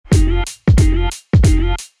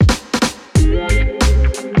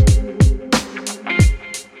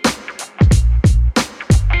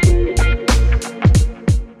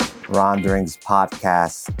Ronderings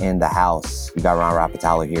podcast in the house. We got Ron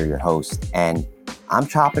Rapatalo here, your host, and I'm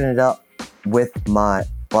chopping it up with my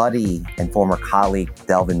buddy and former colleague,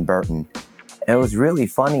 Delvin Burton. And it was really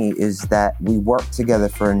funny is that we worked together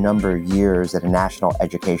for a number of years at a national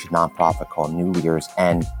education nonprofit called New Leaders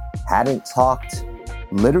and hadn't talked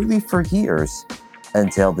literally for years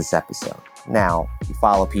until this episode. Now, you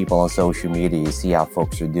follow people on social media, you see how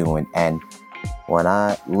folks are doing, and when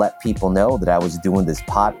I let people know that I was doing this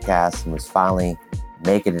podcast and was finally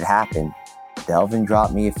making it happen, Delvin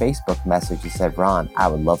dropped me a Facebook message and said, Ron, I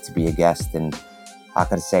would love to be a guest. And how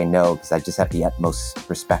could I say no? Because I just have the utmost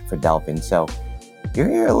respect for Delvin. So you're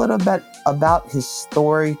here a little bit about his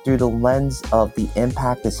story through the lens of the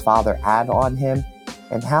impact his father had on him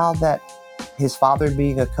and how that his father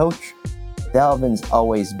being a coach, Delvin's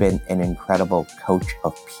always been an incredible coach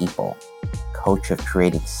of people, coach of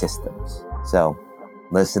creating systems. So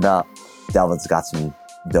listen up. Delvin's got some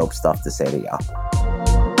dope stuff to say to y'all.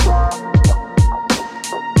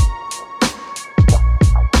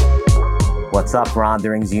 What's up,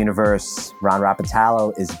 Ronderings universe? Ron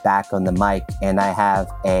Rapatalo is back on the mic, and I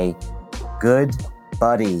have a good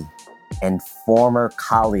buddy and former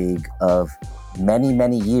colleague of many,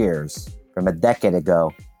 many years from a decade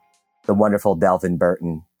ago, the wonderful Delvin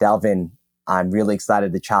Burton. Delvin, I'm really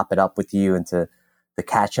excited to chop it up with you and to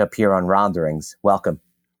catch up here on Ronderings. Welcome.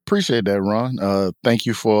 Appreciate that, Ron. Thank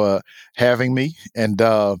you for having me. And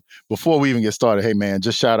before we even get started, hey, man,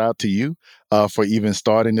 just shout out to you for even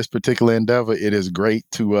starting this particular endeavor. It is great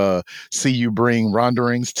to see you bring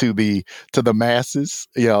Ronderings to the masses.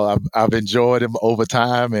 You know, I've enjoyed them over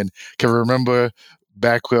time and can remember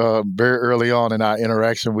back very early on in our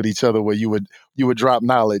interaction with each other where you would drop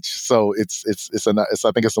knowledge. So I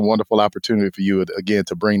think it's a wonderful opportunity for you again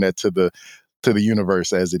to bring that to the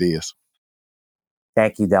universe as it is.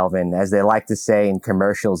 Thank you, Delvin. As they like to say in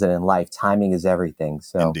commercials and in life, timing is everything.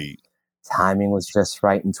 So indeed, timing was just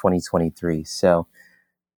right in 2023. So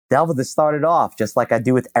Delvin, to start it off, just like I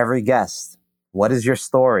do with every guest, what is your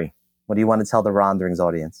story? What do you want to tell the Ronderings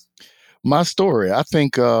audience? My story, I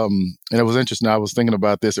think, and it was interesting. I was thinking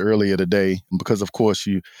about this earlier today because, of course,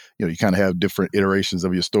 you kind of have different iterations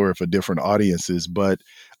of your story for different audiences. But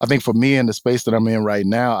I think for me in the space that I'm in right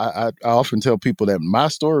now, I often tell people that my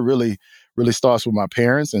story really starts with my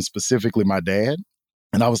parents and specifically my dad.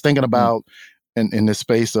 And I was thinking about in this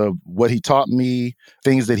space of what he taught me,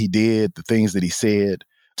 things that he did, the things that he said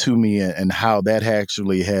to me, and how that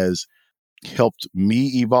actually has helped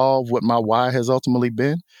me evolve what my why has ultimately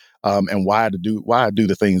been. And why I do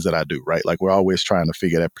the things that I do, right? Like we're always trying to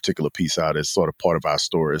figure that particular piece out as sort of part of our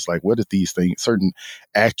story. It's like, where did these things, certain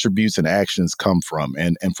attributes and actions come from?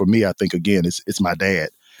 And for me, I think, again, it's my dad.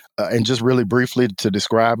 And just really briefly to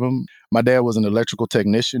describe him, my dad was an electrical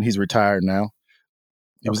technician. He's retired now.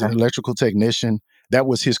 He was an electrical technician. That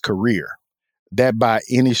was his career. That by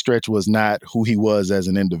any stretch was not who he was as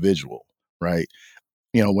an individual, right?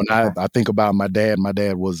 You know, when I think about my dad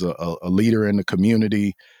was a leader in the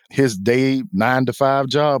community. His day 9-to-5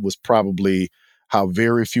 job was probably how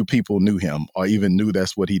very few people knew him or even knew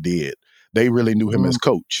that's what he did. They really knew him as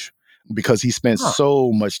coach because he spent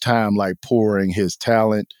so much time like pouring his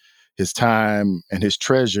talent, his time, and his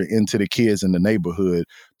treasure into the kids in the neighborhood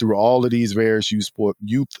through all of these various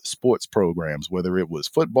youth sports programs, whether it was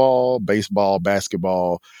football, baseball,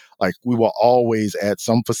 basketball. Like we were always at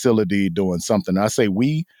some facility doing something. I say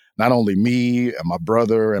we, not only me and my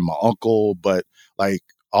brother and my uncle, but like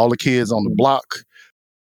all the kids on the block.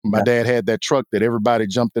 My dad had that truck that everybody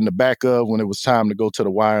jumped in the back of when it was time to go to the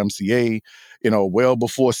YMCA, well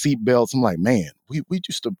before seatbelts. I'm like, man, we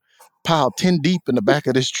used to pile 10 deep in the back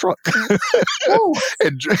of this truck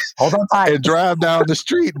and drive down the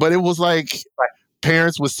street. But it was like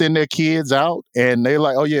parents would send their kids out and they're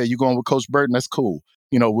like, oh yeah, you're going with Coach Burton. That's cool.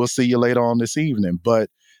 We'll see you later on this evening. But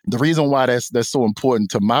the reason why that's so important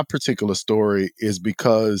to my particular story is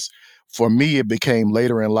because for me, it became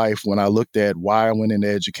later in life when I looked at why I went into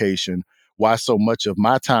education, why so much of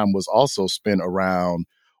my time was also spent around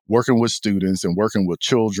working with students and working with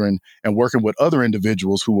children and working with other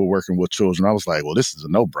individuals who were working with children. I was like, well, this is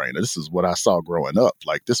a no-brainer. This is what I saw growing up.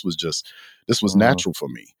 Like this was natural for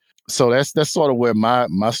me. So that's sort of where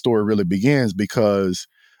my story really begins, because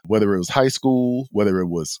whether it was high school, whether it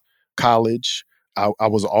was college, I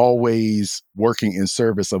was always working in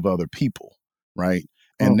service of other people, right?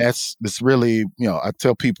 And that's really, I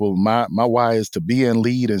tell people my why is to be and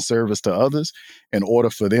lead in service to others in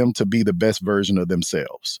order for them to be the best version of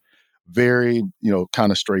themselves. Very,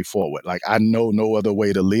 kind of straightforward. Like I know no other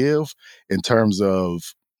way to live in terms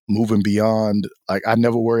of moving beyond, like I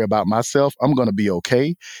never worry about myself. I'm going to be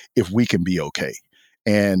okay if we can be okay.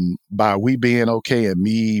 And by we being okay and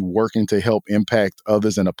me working to help impact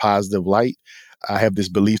others in a positive light, I have this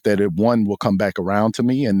belief that one will come back around to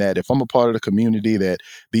me, and that if I'm a part of the community that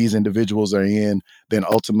these individuals are in, then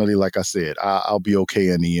ultimately, like I said, I'll be okay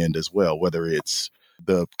in the end as well, whether it's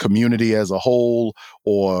the community as a whole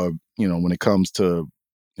or, when it comes to,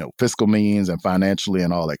 fiscal means and financially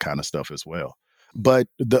and all that kind of stuff as well. But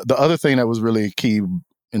the other thing that was really key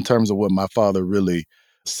in terms of what my father really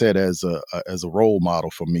set as a role model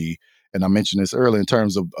for me, and I mentioned this earlier in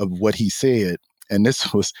terms of what he said, and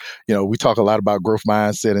this was, we talk a lot about growth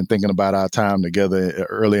mindset and thinking about our time together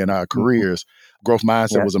early in our careers. Growth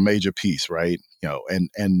mindset was a major piece, right? And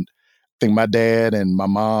I think my dad and my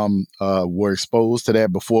mom were exposed to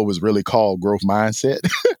that before it was really called growth mindset.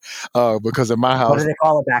 Because in my house, what did they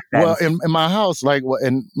call it back then? Well, in my house, my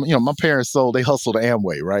parents they hustled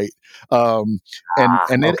Amway, right? And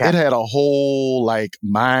it had a whole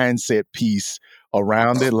mindset piece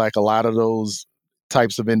around it, like a lot of those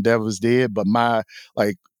types of endeavors did. But my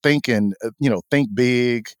thinking, think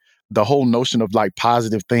big, the whole notion of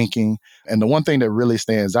positive thinking. And the one thing that really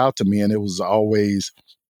stands out to me, and it was always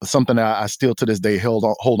something that I still to this day hold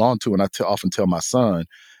on to, and I often tell my son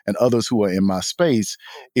and others who are in my space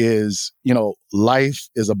is, life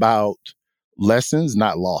is about lessons,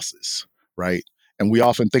 not losses, right? And we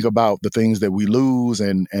often think about the things that we lose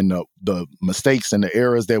and the mistakes and the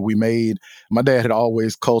errors that we made. My dad had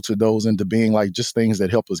always cultured those into being just things that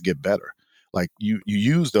help us get better. You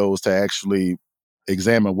use those to actually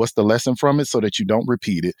examine what's the lesson from it so that you don't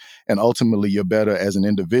repeat it. And ultimately, you're better as an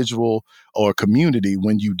individual or a community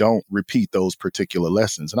when you don't repeat those particular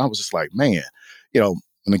lessons. And I was just like, man,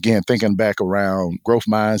 and again, thinking back around growth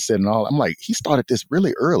mindset and all, I'm like, he started this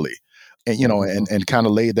really early and, and kind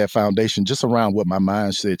of laid that foundation just around what my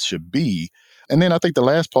mindset should be. And then I think the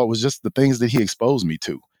last part was just the things that he exposed me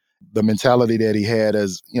to, the mentality that he had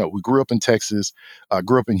as, we grew up in Texas,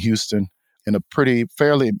 grew up in Houston in a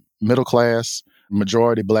fairly middle class,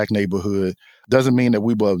 majority Black neighborhood. Doesn't mean that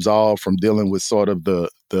we were absolved from dealing with sort of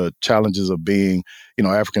the challenges of being,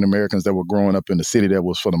 African Americans that were growing up in a city that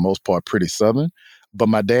was for the most part pretty Southern. But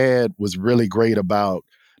my dad was really great about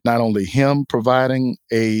not only him providing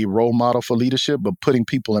a role model for leadership, but putting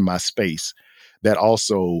people in my space that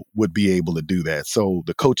also would be able to do that. So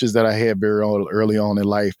the coaches that I had very early on in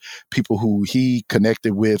life, people who he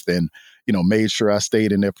connected with and, made sure I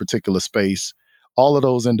stayed in their particular space, all of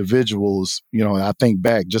those individuals, and I think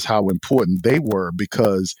back just how important they were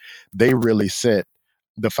because they really set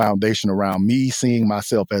the foundation around me seeing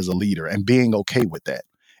myself as a leader and being okay with that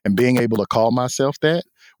and being able to call myself that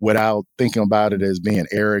without thinking about it as being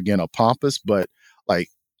arrogant or pompous. But I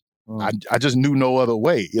just knew no other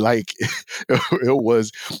way. It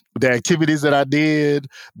was the activities that I did,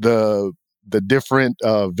 the different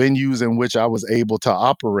venues in which I was able to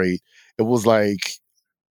operate. It was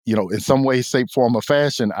in some way, shape, form, or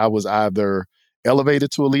fashion, I was either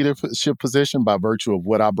elevated to a leadership position by virtue of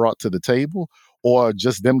what I brought to the table, or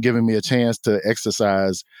just them giving me a chance to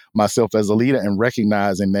exercise myself as a leader and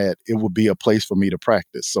recognizing that it would be a place for me to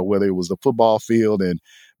practice. So whether it was the football field and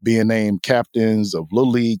being named captains of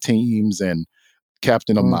little league teams and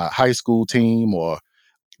captain of my high school team, or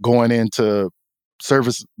going into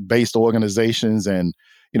service-based organizations and,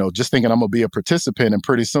 just thinking I'm going to be a participant, and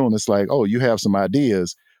pretty soon it's like, oh, you have some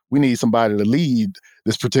ideas. We need somebody to lead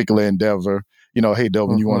this particular endeavor. Hey,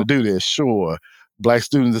 Delvin, you want to do this? Sure. Black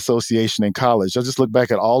Students Association in college. I just look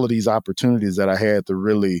back at all of these opportunities that I had to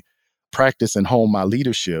really practice and hone my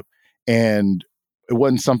leadership. And it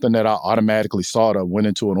wasn't something that I automatically sort of went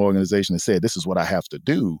into an organization and said, this is what I have to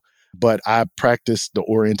do. But I practiced the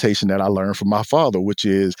orientation that I learned from my father, which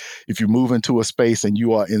is if you move into a space and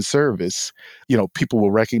you are in service, people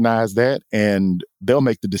will recognize that and they'll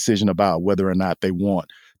make the decision about whether or not they want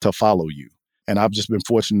to follow you. And I've just been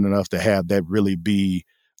fortunate enough to have that really be,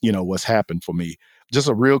 what's happened for me. Just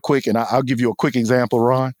a real quick, and I'll give you a quick example,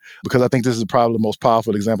 Ron, because I think this is probably the most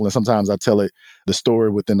powerful example. And sometimes I tell the story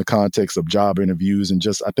within the context of job interviews, and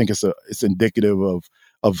just I think it's indicative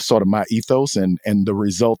of sort of my ethos and the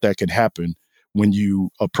result that can happen when you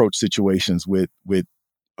approach situations with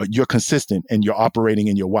you're consistent and you're operating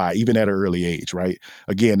in your why, even at an early age, right?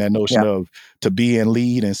 Again, that notion of to be in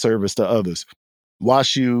lead and service to others.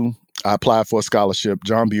 WashU, I applied for a scholarship,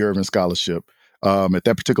 John B. Irvin Scholarship. At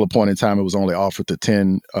that particular point in time, it was only offered to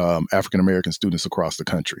 10 African-American students across the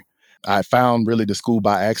country. I found really the school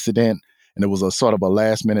by accident, and it was a sort of a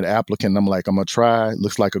last-minute applicant. I'm like, I'm going to try. It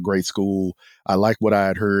looks like a great school. I like what I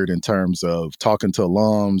had heard in terms of talking to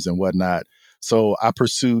alums and whatnot. So I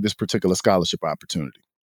pursued this particular scholarship opportunity.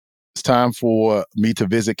 It's time for me to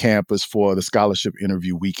visit campus for the scholarship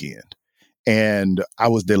interview weekend. and I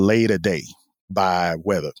was delayed a day by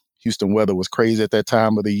weather. Houston weather was crazy at that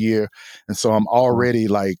time of the year. And so I'm already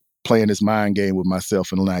like playing this mind game with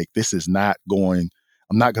myself and like,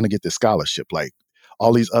 I'm not going to get this scholarship. Like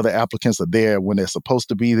all these other applicants are there when they're supposed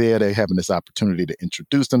to be there. They're having this opportunity to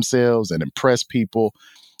introduce themselves and impress people.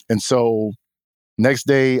 And so next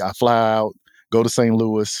day I fly out, go to St.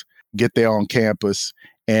 Louis, get there on campus,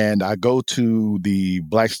 and I go to the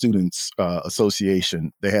Black Students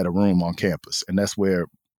Association. They had a room on campus, and that's where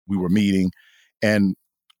we were meeting. And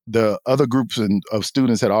the other groups of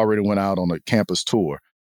students had already went out on a campus tour.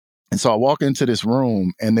 And so I walk into this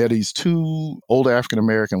room, and there are these two older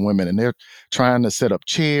African-American women, and they're trying to set up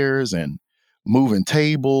chairs and moving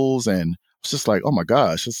tables. And it's just like, oh my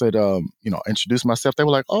gosh. I said, introduce myself. They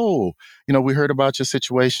were like, oh, we heard about your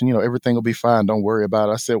situation. Everything will be fine. Don't worry about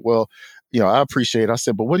it. I said, well, I appreciate it. I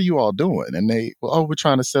said, but what are you all doing? And they, well, oh, we're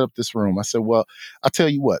trying to set up this room. I said, well, I'll tell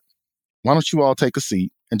you what, why don't you all take a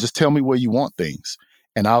seat and just tell me where you want things,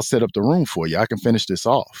 and I'll set up the room for you. I can finish this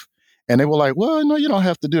off. And they were like, well, no, you don't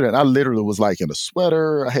have to do that. And I literally was like in a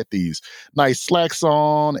sweater. I had these nice slacks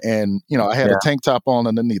on, and, I had a tank top on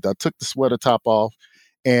underneath. I took the sweater top off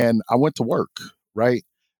and I went to work, right?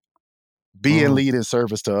 Being lead in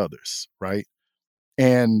service to others, right?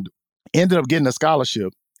 And ended up getting a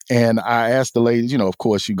scholarship. And I asked the ladies, of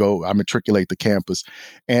course I matriculate the campus.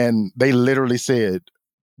 And they literally said,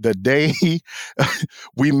 the day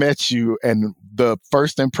we met you and the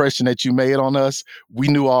first impression that you made on us, we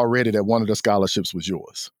knew already that one of the scholarships was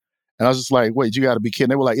yours. And I was just like, wait, you got to be kidding.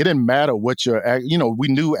 They were like, it didn't matter what we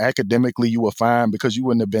knew academically you were fine because you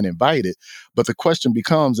wouldn't have been invited. But the question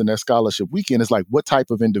becomes in that scholarship weekend is like, what type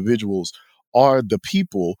of individuals are the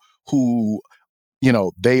people who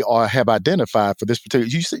they have identified for this particular.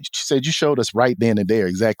 You said you showed us right then and there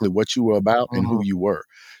exactly what you were about and who you were.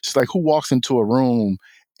 It's like, who walks into a room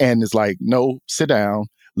and is like, no, sit down,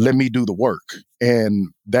 let me do the work. And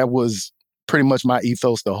that was pretty much my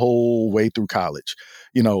ethos the whole way through college.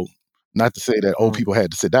 Not to say that old people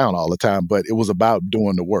had to sit down all the time, but it was about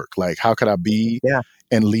doing the work. Like, how could I be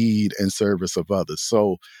and lead in service of others?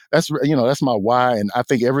 So that's my why. And I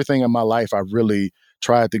think everything in my life, I really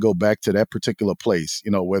tried to go back to that particular place,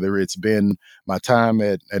 whether it's been my time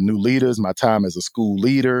at New Leaders, my time as a school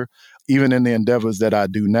leader, even in the endeavors that I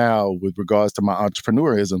do now with regards to my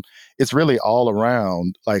entrepreneurism, it's really all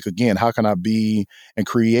around, like, again, how can I be and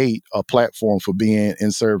create a platform for being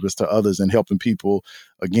in service to others and helping people,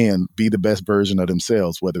 again, be the best version of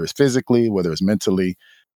themselves, whether it's physically, whether it's mentally.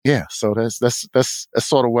 Yeah. So that's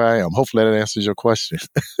sort of where I am. Hopefully that answers your question.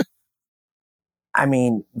 I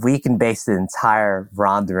mean, we can base the entire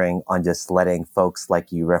Rondering on just letting folks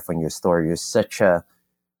like you riff on your story. You're such a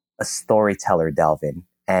storyteller, Delvin.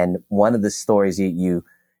 And one of the stories you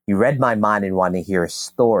read my mind and wanted to hear a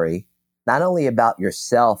story, not only about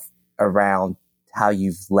yourself around how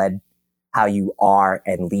you've led, how you are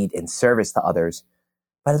and lead in service to others,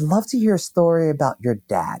 but I'd love to hear a story about your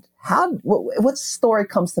dad. What story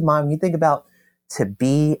comes to mind when you think about to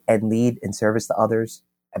be and lead in service to others,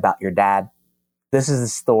 about your dad? This is the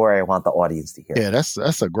story I want the audience to hear. Yeah,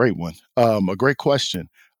 that's a great one. A great question.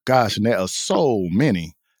 Gosh, and there are so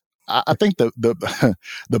many. I think the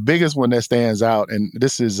the biggest one that stands out, and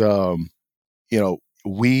this is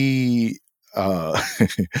we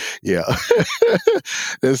yeah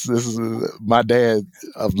this is my dad.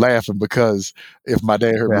 I'm laughing because if my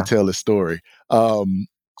dad heard me tell this story, so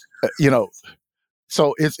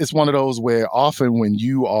it's one of those where often when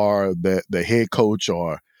you are the head coach,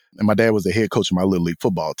 and my dad was the head coach of my little league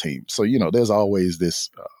football team, so there's always this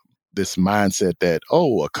mindset that,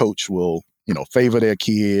 a coach will favor their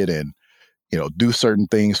kid and do certain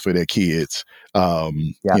things for their kids.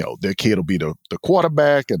 Their kid will be the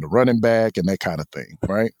quarterback and the running back and that kind of thing,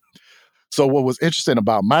 right? So what was interesting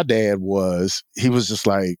about my dad was he was just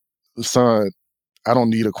like, son, I don't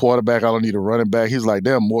need a quarterback. I don't need a running back. He's like,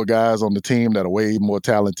 there are more guys on the team that are way more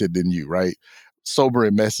talented than you, right?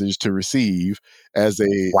 Sobering message to receive as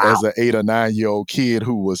an 8 or 9 year old kid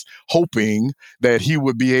who was hoping that he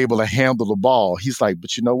would be able to handle the ball. He's like,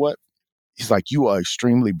 but you know what? He's like, you are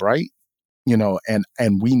extremely bright, and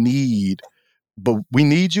we need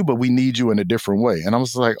you, but we need you in a different way. And I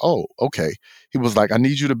was like, oh, okay. He was like, I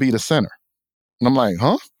need you to be the center. And I'm like,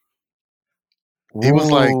 huh? He was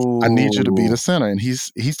like, I need you to be the center. And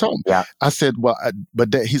he's told me. Yeah. I said, well,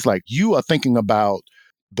 he's like, you are thinking about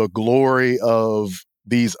the glory of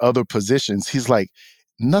these other positions. He's like,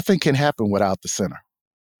 nothing can happen without the center. I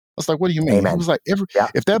was like, what do you mean? Amen. He was like,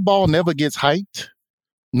 if that ball never gets hiked,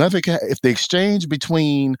 if the exchange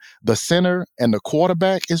between the center and the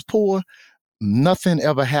quarterback is poor, nothing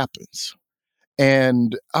ever happens.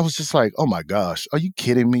 And I was just like, oh my gosh, are you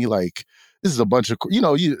kidding me? Like, this is a bunch of,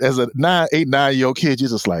 you as a 9-year-old kid, you're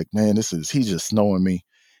just like, man, he's just knowing me.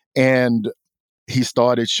 And he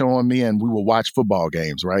started showing me, and we would watch football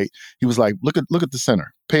games, right? He was like, look at the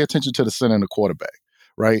center, pay attention to the center and the quarterback,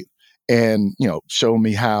 right? And, show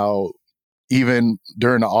me how even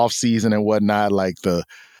during the off season and whatnot, like the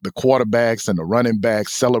quarterbacks and the running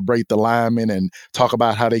backs celebrate the linemen and talk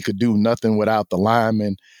about how they could do nothing without the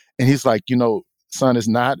linemen. And he's like, son, it's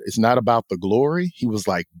not about the glory. He was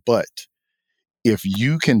like, but if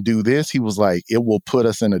you can do this, he was like, it will put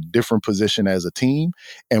us in a different position as a team,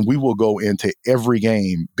 and we will go into every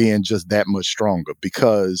game being just that much stronger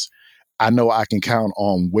because I know I can count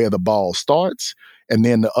on where the ball starts and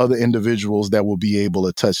then the other individuals that will be able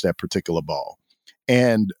to touch that particular ball.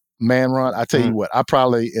 And man, Ron, I tell you what, I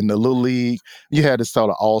probably in the little league, you had this sort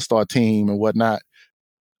of all-star team and whatnot.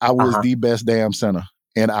 I was the best damn center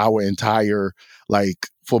in our entire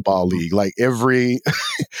football league. Like everybody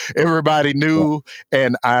knew,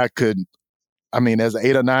 and as an 8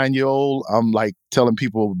 or 9-year-old, I'm like telling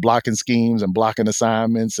people blocking schemes and blocking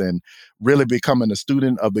assignments and really becoming a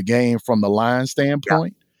student of the game from the line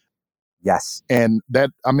standpoint. Yeah. Yes. And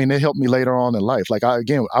that, it helped me later on in life.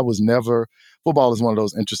 Football is one of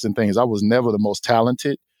those interesting things. I was never the most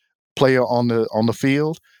talented player on the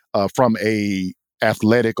field from a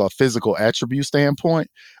athletic or physical attribute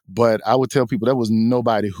standpoint, but I would tell people there was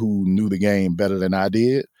nobody who knew the game better than I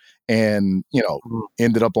did. And,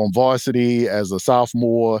 ended up on varsity as a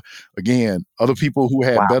sophomore. Again, other people who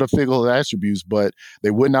had better physical attributes, but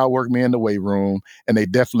they would not work me in the weight room, and they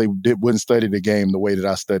definitely wouldn't study the game the way that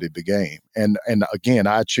I studied the game. And again,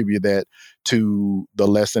 I attribute that to the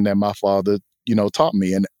lesson that my father, taught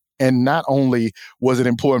me. And not only was it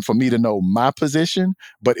important for me to know my position,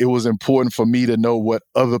 but it was important for me to know what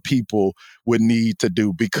other people would need to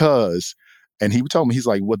do and he told me, he's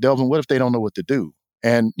like, well, Delvin, what if they don't know what to do?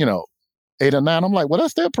 And, 8 or 9, I'm like, well,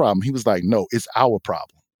 that's their problem. He was like, no, it's our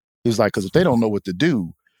problem. He was like, because if they don't know what to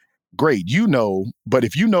do, great, but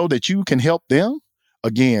if you know that you can help them,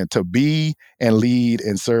 again, to be and lead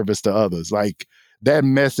in service to others, like that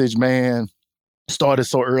message, man, started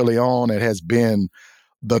so early on. It has been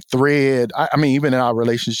the thread. Even in our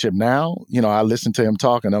relationship now, I listen to him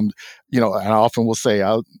talk, and and I often will say,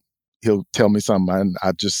 he'll tell me something, and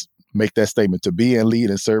I just make that statement, to be and lead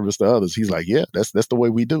in service to others. He's like, yeah, that's the way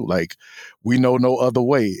we do. Like, we know no other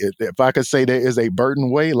way. If I could say there is a Burton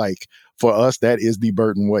way, like for us, that is the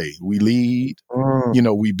Burton way. We lead,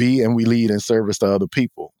 we be and we lead in service to other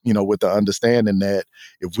people, with the understanding that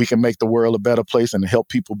if we can make the world a better place and help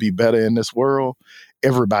people be better in this world,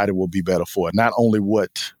 everybody will be better for it. Not only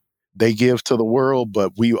what they give to the world,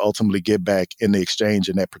 but we ultimately get back in the exchange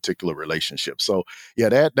in that particular relationship. So yeah,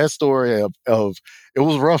 that story of it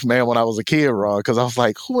was rough, man, when I was a kid, Ron, because I was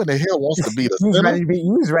like, who in the hell wants to be the center?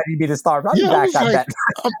 You was ready to be the star running back. I bet.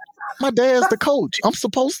 My dad's the coach. I'm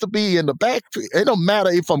supposed to be in the back. It don't matter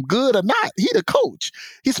if I'm good or not. He the coach.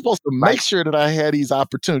 He's supposed to make sure that I had these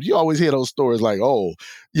opportunities. You always hear those stories like,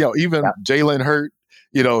 even Jalen Hurt,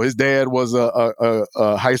 his dad was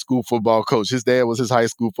a high school football coach. His dad was his high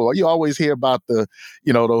school football. You always hear about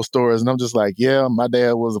those stories. And I'm just like, yeah, my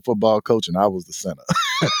dad was a football coach and I was the center.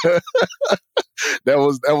 That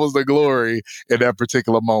was the glory in that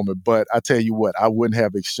particular moment. But I tell you what, I wouldn't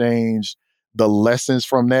have exchanged the lessons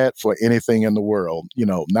from that for anything in the world.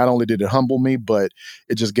 Not only did it humble me, but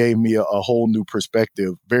it just gave me a whole new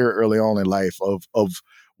perspective very early on in life of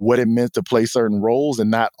what it meant to play certain roles,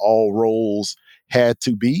 and not all roles had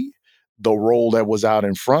to be the role that was out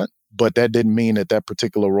in front, but that didn't mean that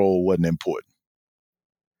particular role wasn't important.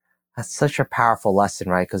 That's such a powerful lesson,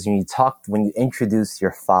 right? Because when you introduce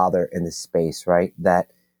your father in the space, right, that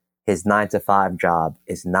his 9-to-5 job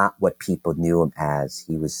is not what people knew him as.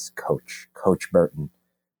 He was Coach Burton,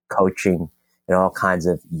 coaching in all kinds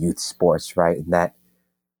of youth sports, right? And that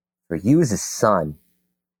for you as a son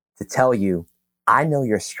to tell you, I know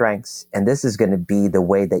your strengths, and this is going to be the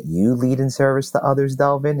way that you lead in service to others,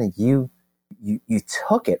 Delvin. And you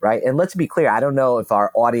took it, right? And let's be clear, I don't know if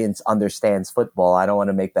our audience understands football. I don't want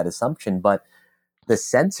to make that assumption, but the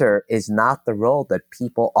center is not the role that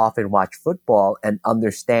people often watch football and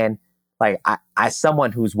understand. Like, as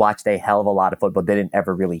someone who's watched a hell of a lot of football, didn't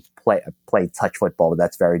ever really play touch football, but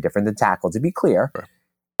that's very different than tackle, to be clear. Right.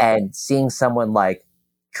 And seeing someone like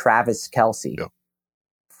Travis Kelce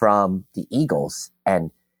from the Eagles and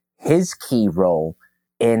his key role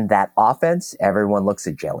in that offense, everyone looks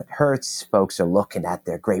at Jalen Hurts. Folks are looking at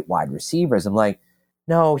their great wide receivers. I'm like,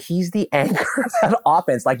 no, he's the anchor of that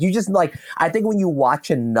offense. Like, I think when you watch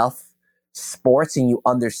enough sports and you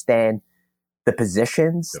understand the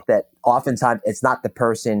positions that oftentimes it's not the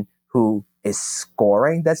person who is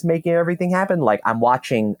scoring that's making everything happen. Like I'm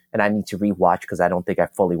watching, and I need to rewatch because I don't think I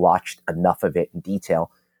fully watched enough of it in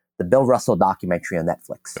detail, the Bill Russell documentary on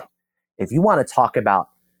Netflix. Yeah. If you want to talk about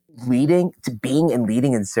leading to being and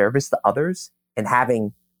leading in service to others and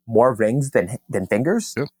having more rings than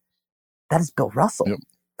fingers, that is Bill Russell. Yep.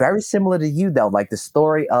 Very similar to you though, like the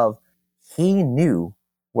story of he knew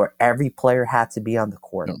where every player had to be on the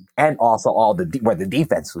court and also where the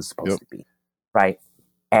defense was supposed to be, right?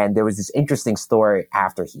 And there was this interesting story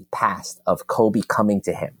after he passed of Kobe coming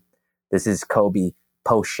to him. This is Kobe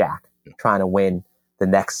post-Shaq trying to win the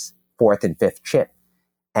next 4th and 5th chip.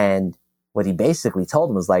 And what he basically told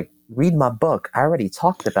him was like, read my book. I already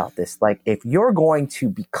talked about this. Like, if you're going to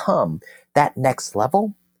become that next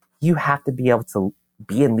level, you have to be able to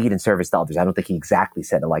be in lead and service to others. I don't think he exactly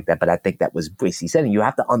said it like that, but I think that was what he said. And you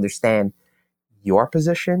have to understand your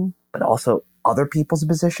position, but also other people's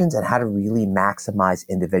positions and how to really maximize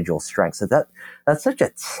individual strengths. So that's such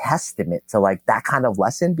a testament to like that kind of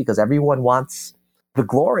lesson, because everyone wants the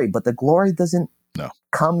glory, but the glory doesn't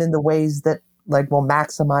come in the ways that like will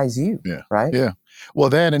maximize you. Right. Yeah. Well,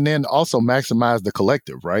 that, and then also maximize the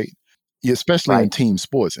collective, right? Especially in team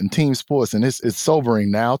sports. And it's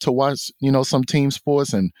sobering now to watch, some team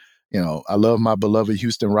sports. And, I love my beloved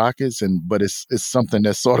Houston Rockets, but it's something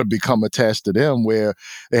that's sort of become attached to them, where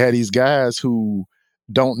they had these guys who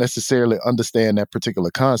don't necessarily understand that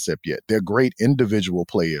particular concept yet. They're great individual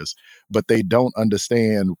players, but they don't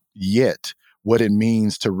understand yet what it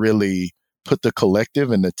means to really put the collective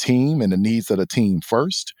and the team and the needs of the team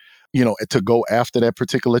first, to go after that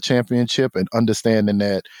particular championship, and understanding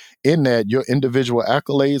that in that your individual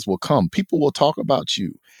accolades will come. People will talk about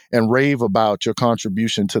you and rave about your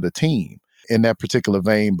contribution to the team in that particular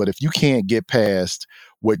vein. But if you can't get past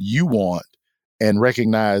what you want and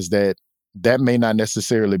recognize that that may not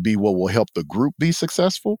necessarily be what will help the group be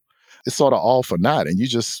successful, it's sort of all for naught. And you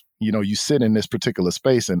just, you sit in this particular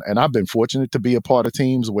space. And I've been fortunate to be a part of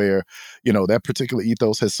teams where, that particular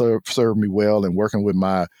ethos has served me well, and working with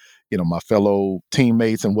my fellow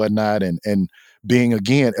teammates and whatnot, and being,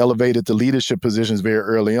 again, elevated to leadership positions very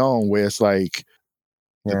early on, where it's like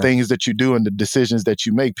the things that you do and the decisions that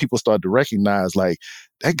you make, people start to recognize, like,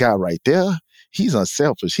 that guy right there, he's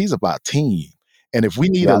unselfish. He's about team. And if we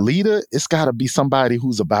need a leader, it's got to be somebody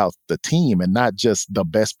who's about the team and not just the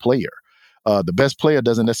best player. The best player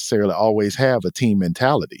doesn't necessarily always have a team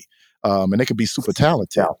mentality. And they could be super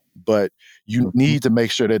talented, but you need to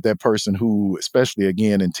make sure that person who, especially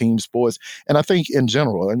again in team sports, and I think in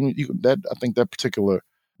general, I think that particular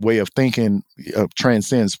way of thinking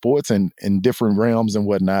transcends sports and in different realms and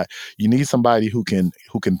whatnot. You need somebody who can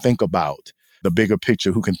think about the bigger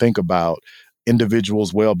picture, who can think about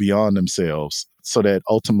individuals well beyond themselves, so that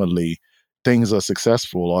ultimately things are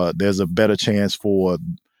successful, or there's a better chance for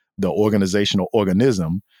the organization or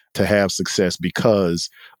organism to have success because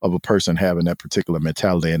of a person having that particular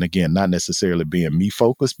mentality. And again, not necessarily being me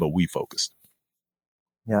focused, but we focused.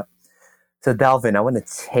 Yeah. So Delvin, I want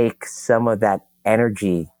to take some of that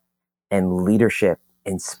energy and leadership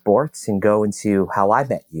in sports and go into how I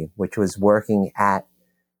met you, which was working at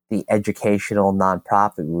the educational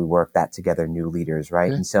nonprofit we worked at together, New Leaders, right?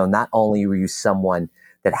 Yeah. And so not only were you someone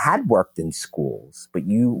that had worked in schools, but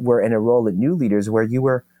you were in a role at New Leaders where you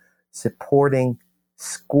were supporting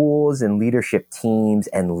schools and leadership teams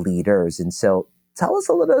and leaders. And so tell us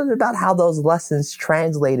a little bit about how those lessons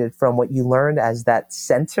translated from what you learned as that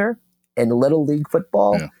center in Little League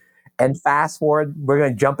football. Yeah. And fast forward, we're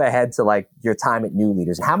going to jump ahead to like your time at New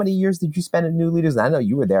Leaders. How many years did you spend at New Leaders? I know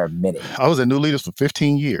you were there a minute. I was at New Leaders for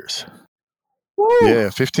 15 years. Woo! Yeah,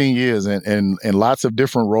 15 years and lots of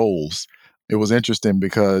different roles. It was interesting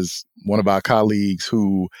because one of our colleagues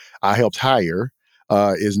who I helped hire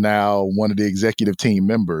is now one of the executive team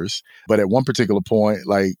members. But at one particular point,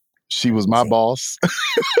 like, she was my boss.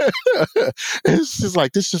 It's just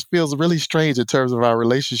like, this just feels really strange in terms of our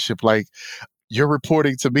relationship. Like, you're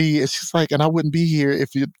reporting to me. It's just like, and I wouldn't be here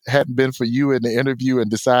if it hadn't been for you in the interview and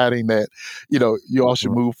deciding that, you all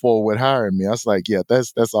should move forward with hiring me. I was like, yeah,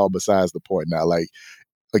 that's all besides the point now. Like,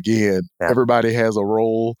 again, everybody has a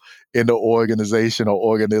role in the organization or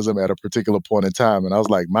organism at a particular point in time. And I was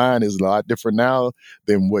like, mine is a lot different now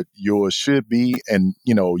than what yours should be. And,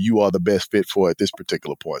 you are the best fit for at this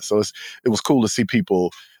particular point. So it was cool to see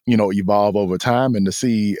people, evolve over time, and to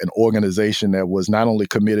see an organization that was not only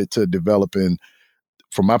committed to developing,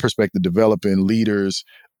 from my perspective, developing leaders,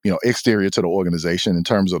 exterior to the organization in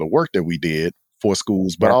terms of the work that we did for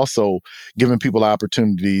schools, but also giving people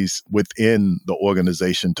opportunities within the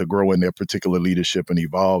organization to grow in their particular leadership and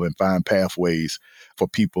evolve and find pathways for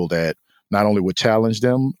people that not only would challenge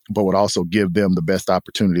them, but would also give them the best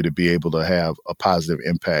opportunity to be able to have a positive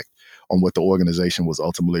impact on what the organization was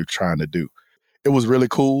ultimately trying to do. It was really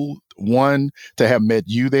cool, one, to have met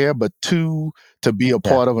you there, but two, to be a Yeah.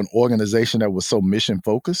 part of an organization that was so mission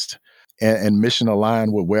focused and mission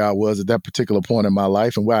aligned with where I was at that particular point in my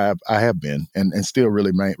life and where I have been and still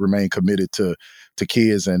really remain committed to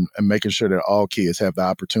kids and making sure that all kids have the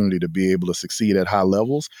opportunity to be able to succeed at high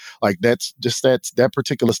levels. Like that's that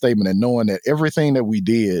particular statement, and knowing that everything that we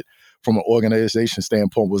did from an organization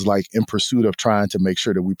standpoint was like in pursuit of trying to make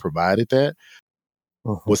sure that we provided that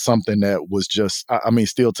Mhm. was something that was just, I mean,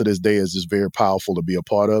 still to this day is just very powerful to be a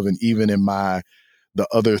part of. And even in the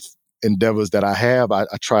other endeavors that I have, I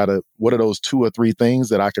try to, what are those 2 or 3 things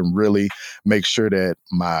that I can really make sure that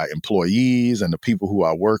my employees and the people who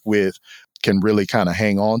I work with can really kind of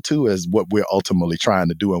hang on to as what we're ultimately trying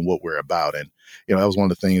to do and what we're about. And, that was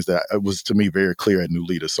one of the things that it was to me very clear at New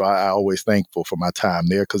Leaders. So I always thankful for my time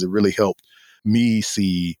there because it really helped me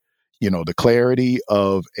see the clarity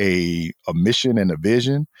of a mission and a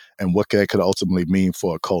vision and what that could ultimately mean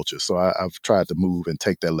for a culture. So I've tried to move and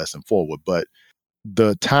take that lesson forward. But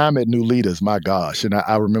the time at New Leaders, my gosh, and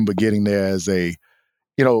I remember getting there as and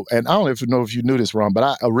I don't even know if you knew this, Ron, but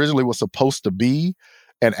I originally was supposed to be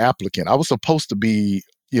an applicant. I was supposed to be,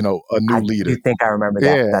 a new I do leader. think I remember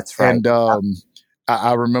that. Yeah. That's right. And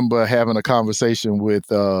I remember having a conversation with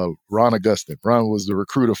Ron Augustin. Ron was the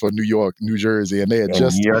recruiter for New York, New Jersey, and they had In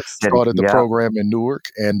just New York City. started the Yeah. program in Newark.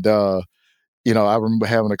 And, I remember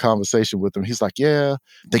having a conversation with him. He's like, yeah,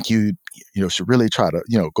 I think you should really try to,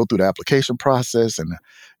 go through the application process. And,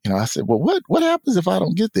 I said, well, what happens if I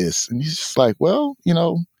don't get this? And he's just like, well,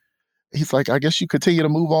 he's like, I guess you continue to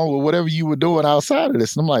move on with whatever you were doing outside of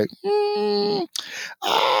this. And I'm like,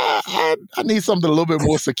 I need something a little bit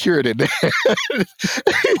more secure than that.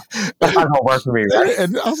 That's not gonna work for me, right?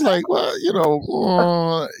 And I was like,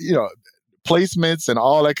 well, placements and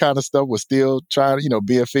all that kind of stuff was still trying to,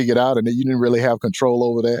 being figured out, and you didn't really have control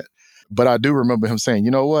over that. But I do remember him saying,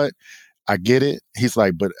 you know what, I get it. He's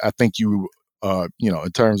like, but I think you,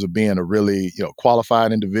 in terms of being a really,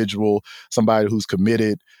 qualified individual, somebody who's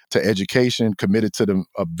committed to education, committed to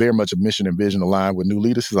very much a mission and vision aligned with New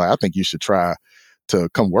Leaders. He's like, I think you should try to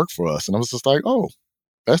come work for us. And I was just like, oh,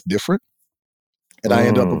 that's different. And I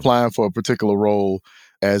ended up applying for a particular role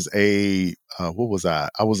as what was I?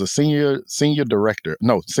 I was a senior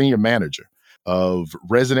manager of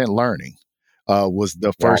resident learning. Was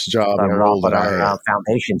the Yeah, first job and started off role on that I our had.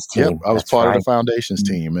 foundations Yep, team. I was That's part of the right. foundations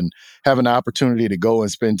team, and having the opportunity to go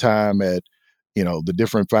and spend time at, the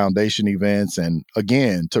different foundation events, and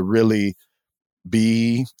again to really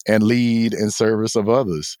be and lead in service of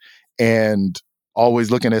others, and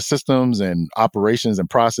always looking at systems and operations and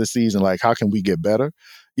processes and like how can we get better,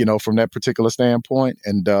 from that particular standpoint.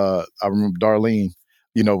 And I remember Darlene,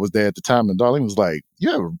 was there at the time, and Darlene was like, you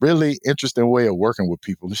have a really interesting way of working with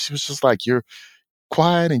people. And she was just like, you're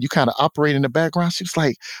quiet and you kind of operate in the background. She was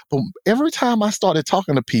like, but every time I started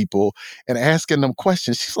talking to people and asking them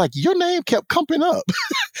questions, she's like, your name kept coming up.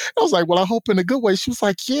 I was like, well, I hope in a good way. She was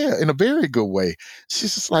like, yeah, in a very good way.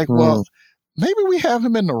 She's just like, well, Mm. maybe we have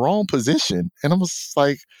him in the wrong position. And I was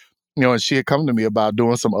like, and she had come to me about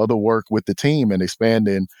doing some other work with the team and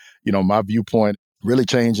expanding, my viewpoint, really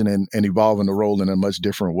changing and evolving the role in a much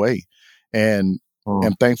different way. And Mm.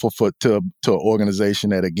 I'm thankful to an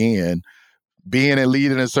organization that, again, being and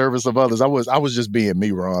leading in service of others. I was just being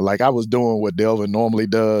me, Ron. Like I was doing what Delvin normally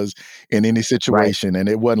does in any Right. situation. And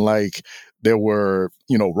it wasn't like there were,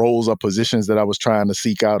 roles or positions that I was trying to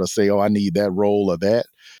seek out or say, oh, I need that role or that.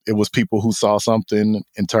 It was people who saw something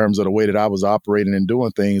in terms of the way that I was operating and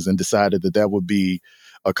doing things and decided that that would be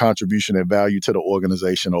a contribution and value to the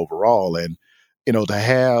organization overall. And,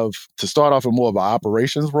 to start off with more of an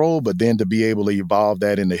operations role, but then to be able to evolve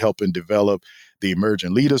that into helping develop the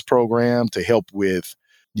Emerging Leaders Program, to help with,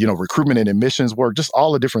 recruitment and admissions work, just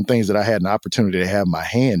all the different things that I had an opportunity to have my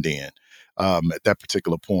hand in at that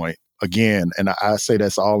particular point. Again, and I say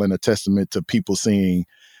that's all in a testament to people seeing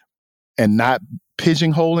and not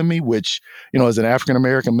pigeonholing me, which, as an African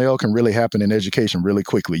American male can really happen in education really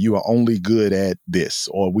quickly. You are only good at this,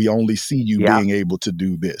 or we only see you Yeah. being able to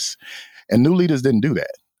do this. And New Leaders didn't do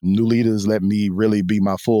that. New Leaders let me really be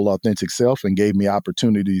my full authentic self and gave me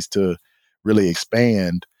opportunities to really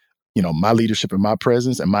expand, my leadership and my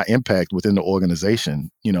presence and my impact within the organization,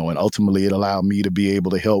 and ultimately it allowed me to be able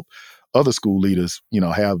to help other school leaders,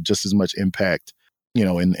 have just as much impact,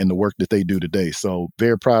 in the work that they do today. So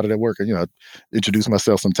very proud of that work. And, I introduce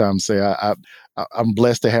myself sometimes, say I'm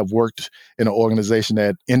blessed to have worked in an organization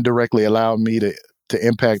that indirectly allowed me to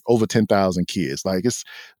impact over 10,000 kids. Like it's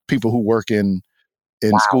people who work in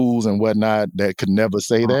in Wow. schools and whatnot that could never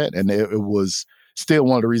say that. And it was still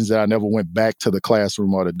one of the reasons that I never went back to the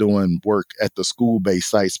classroom or to doing work at the school-based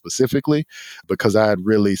site specifically, because I had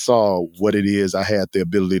really saw what it is I had the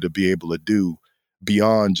ability to be able to do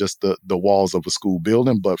beyond just the walls of a school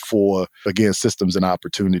building, but for, again, systems and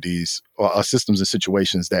opportunities or systems and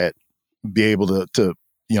situations that be able to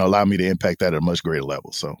allow me to impact that at a much greater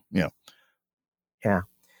level. So, yeah. Yeah.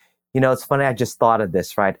 It's funny. I just thought of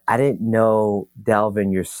this, right? I didn't know,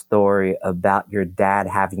 Delvin, your story about your dad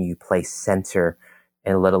having you play center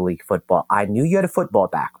in Little League football. I knew you had a football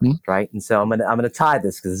background, right? And so I'm gonna tie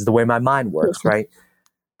this because this is the way my mind works, right?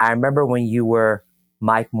 I remember when you were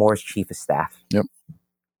Mike Moore's chief of staff. Yep.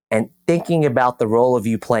 And thinking about the role of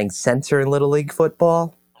you playing center in Little League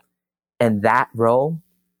football, and that role,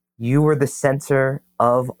 you were the center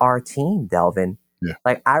of our team, Delvin. Yeah.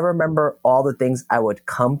 Like, I remember all the things I would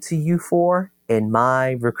come to you for in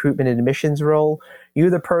my recruitment and admissions role.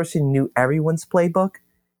 You're the person who knew everyone's playbook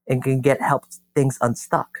and can help things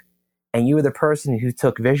unstuck. And you were the person who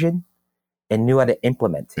took vision and knew how to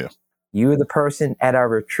implement it. Yeah. You were the person at our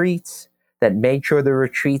retreats that made sure the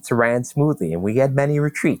retreats ran smoothly. And we had many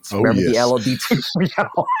retreats. Remember the LOD2? We had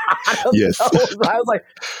a lot of Yes. those. I was like,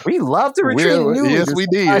 we love to retreat. Yes, we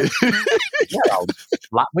did.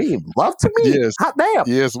 We love to meet. Yes. Hot damn.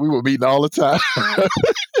 Yes, we were meeting all the time.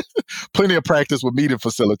 Plenty of practice with meeting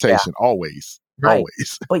facilitation, always. Right.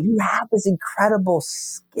 Always. But you have this incredible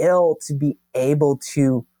skill to be able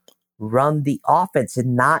to run the offense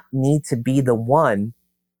and not need to be the one,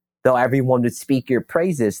 though everyone would speak your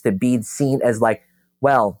praises, to be seen as like,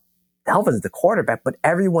 well, Delvin's the quarterback, but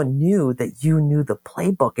everyone knew that you knew the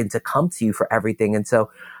playbook and to come to you for everything. And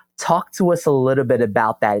so talk to us a little bit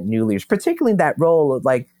about that, new leaders, particularly that role of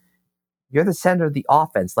like, you're the center of the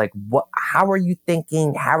offense. Like, how are you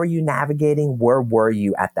thinking? How are you navigating? Where were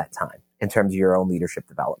you at that time in terms of your own leadership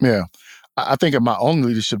development? Yeah. I think in my own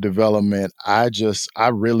leadership development, I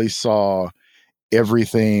really saw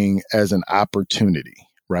everything as an opportunity,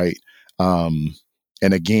 right? And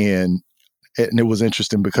again, and it was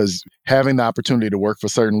interesting because having the opportunity to work for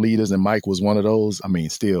certain leaders, and Mike was one of those, I mean,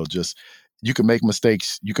 still just, you can make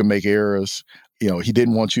mistakes, you can make errors. He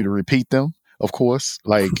didn't want you to repeat them, of course.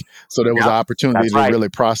 So there was an opportunity to really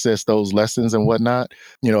process those lessons and whatnot.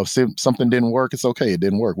 If something didn't work, it's okay. It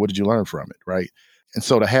didn't work. What did you learn from it, right? And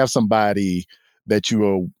so to have somebody that you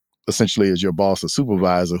are essentially as your boss or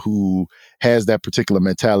supervisor who has that particular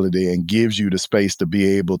mentality and gives you the space to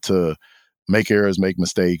be able to make errors, make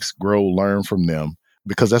mistakes, grow, learn from them,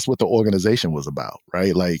 because that's what the organization was about,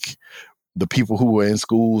 right? Like, the people who were in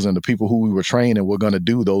schools and the people who we were training were going to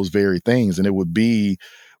do those very things. And it would be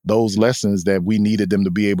those lessons that we needed them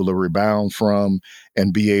to be able to rebound from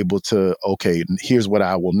and be able to, okay, here's what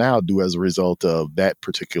I will now do as a result of that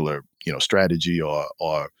particular, strategy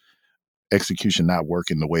or execution not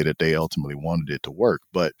working the way that they ultimately wanted it to work.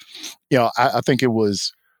 But, I think it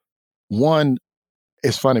was one,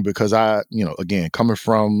 it's funny because again, coming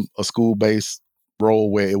from a school-based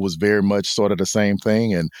role where it was very much sort of the same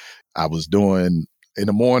thing. And I was doing, in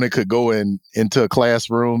the morning, could go into a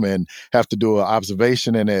classroom and have to do an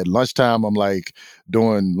observation. And at lunchtime, I'm like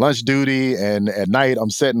doing lunch duty. And at night, I'm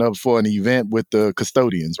setting up for an event with the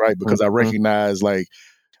custodians, right? Because I recognize, like,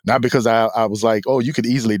 not because I was like, oh, you could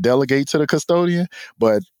easily delegate to the custodian,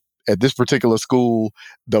 but at this particular school,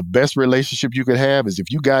 the best relationship you could have is if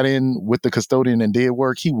you got in with the custodian and did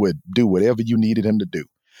work, he would do whatever you needed him to do.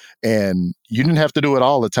 And you didn't have to do it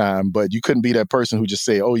all the time, but you couldn't be that person who just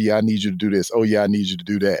say, oh, yeah, I need you to do this. Oh, yeah, I need you to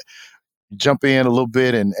do that. Jump in a little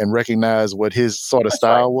bit and recognize what his sort of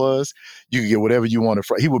style was. You could get whatever you wanted.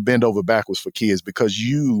 He would bend over backwards for kids because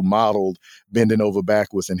you modeled bending over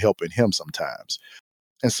backwards and helping him sometimes.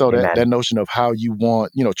 And so that notion of how you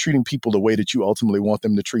want, treating people the way that you ultimately want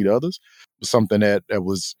them to treat others was something that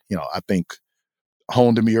was, I think,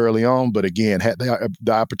 honed to me early on, but again, had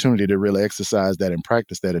the opportunity to really exercise that and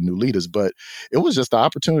practice that in new leaders. But it was just the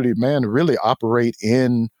opportunity, man, to really operate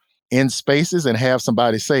in spaces and have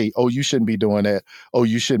somebody say, oh, you shouldn't be doing that. Oh,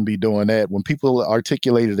 you shouldn't be doing that. When people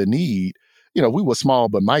articulated a need, we were small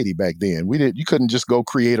but mighty back then. You couldn't just go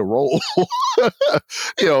create a role.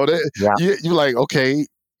 You're like, okay,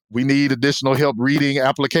 we need additional help reading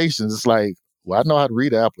applications. It's like, well, I know how to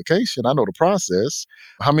read an application. I know the process.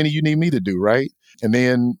 How many you need me to do, right? And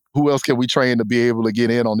then who else can we train to be able to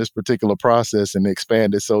get in on this particular process and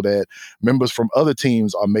expand it so that members from other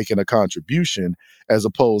teams are making a contribution as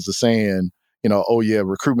opposed to saying, oh yeah,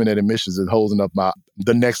 recruitment and admissions is holding up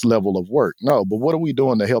the next level of work. No, but what are we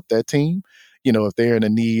doing to help that team? If they're in a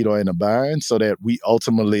need or in a bind, so that we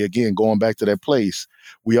ultimately, again, going back to that place,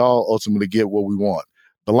 we all ultimately get what we want.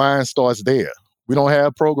 The line starts there. We don't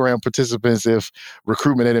have program participants if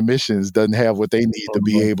recruitment and admissions doesn't have what they need to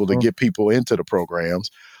be able to get people into the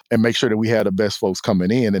programs and make sure that we have the best folks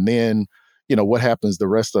coming in. And then, what happens the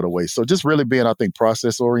rest of the way. So just really being, I think,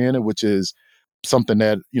 process oriented, which is something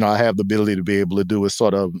that, I have the ability to be able to do, is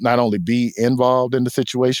sort of not only be involved in the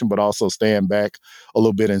situation, but also stand back a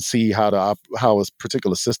little bit and see how a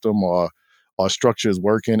particular system or structure is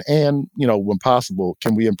working. And, when possible,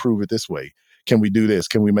 can we improve it this way? Can we do this?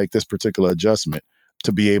 Can we make this particular adjustment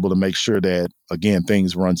to be able to make sure that, again,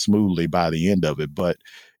 things run smoothly by the end of it? But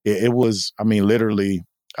it was, literally,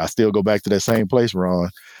 I still go back to that same place,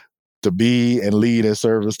 Ron, to be and lead in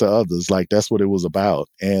service to others. Like, that's what it was about.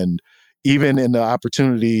 And even in the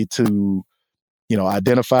opportunity to,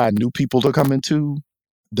 identify new people to come into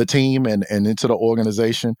the team and into the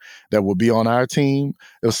organization that will be on our team,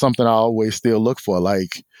 it was something I always still look for.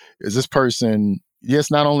 Like, is this person, yes,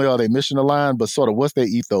 not only are they mission aligned, but sort of what's their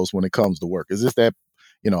ethos when it comes to work? Is this that,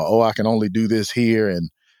 I can only do this here and,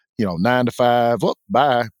 9 to 5,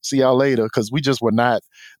 bye, see y'all later. Because we just were not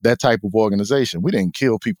that type of organization. We didn't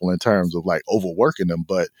kill people in terms of like overworking them,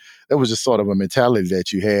 but it was just sort of a mentality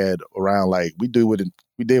that you had around like, we did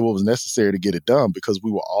what was necessary to get it done, because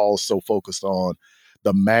we were all so focused on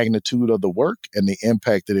the magnitude of the work and the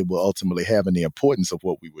impact that it will ultimately have and the importance of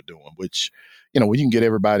what we were doing, which, when you can get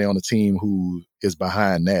everybody on the team who is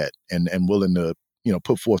behind that and willing to,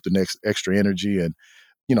 put forth the next extra energy and,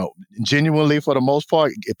 genuinely, for the most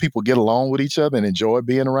part, if people get along with each other and enjoy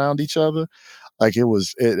being around each other, like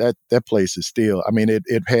that place is still,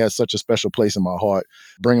 it has such a special place in my heart,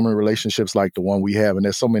 bringing in relationships like the one we have. And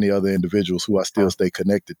there's so many other individuals who I still stay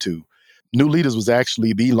connected to. New Leaders was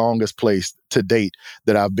actually the longest place to date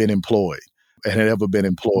that I've been employed and had ever been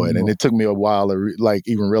employed. And it took me a while to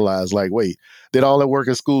even realize, like, wait, did all that work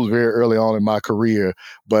in schools very early on in my career,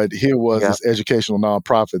 but here was this educational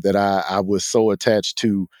nonprofit that I was so attached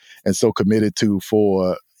to and so committed to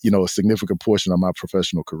for, a significant portion of my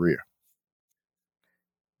professional career.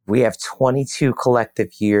 We have 22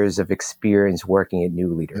 collective years of experience working at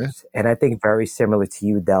New Leaders. Yeah. And I think very similar to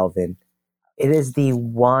you, Delvin, it is the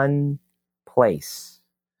one place.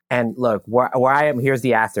 And look, where I am, here's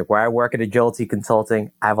the asterisk. Where I work at Agility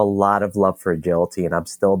Consulting, I have a lot of love for agility, and I'm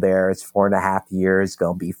still there. It's 4.5 years,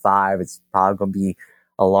 going to be 5. It's probably going to be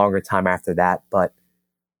a longer time after that. But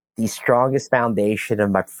the strongest foundation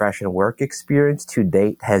of my professional work experience to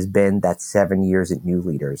date has been that 7 years at New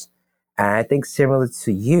Leaders. And I think similar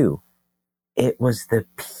to you, it was the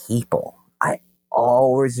people. I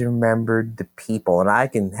always remembered the people, and I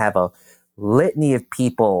can have a litany of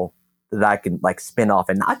people that I can like spin off,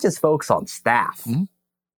 and not just folks on staff,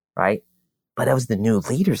 right? But it was the new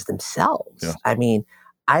leaders themselves. Yeah.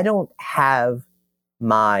 I don't have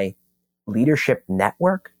my leadership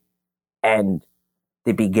network and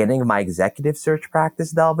the beginning of my executive search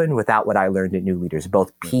practice, Delvin, without what I learned at New Leaders,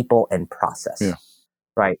 both people and process,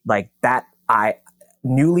 right? Like that,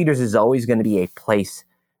 New Leaders is always going to be a place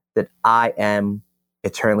that I am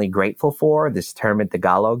eternally grateful for. This term in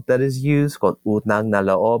Tagalog that is used, called utang na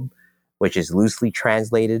loob, which is loosely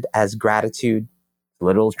translated as gratitude. The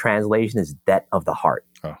literal translation is debt of the heart,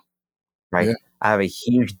 right? Yeah. I have a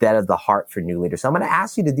huge debt of the heart for New Leaders. So I'm going to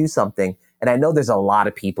ask you to do something. And I know there's a lot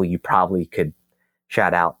of people you probably could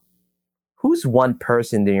shout out. Who's one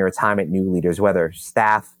person in your time at New Leaders, whether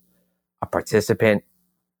staff, a participant,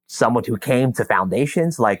 someone who came to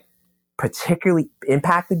foundations, like particularly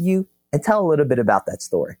impacted you? And tell a little bit about that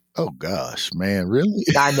story. Oh gosh, man, really?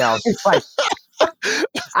 I know. It's like,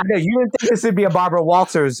 I know you didn't think this would be a Barbara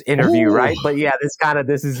Walters interview, right? But yeah,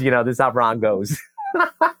 this is how Ron goes.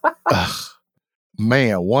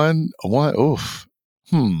 Man, oof.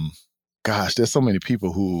 Gosh, there's so many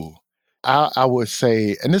people who I would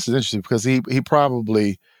say, and this is interesting because he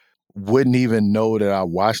probably wouldn't even know that I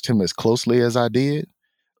watched him as closely as I did.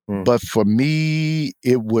 But for me,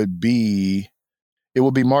 it would be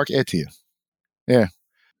Mark Etienne. Yeah.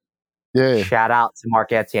 Yeah. Shout out to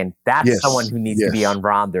Mark Etienne. That's someone who needs to be on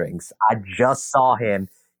Ronderings. I just saw him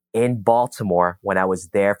in Baltimore when I was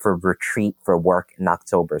there for retreat for work in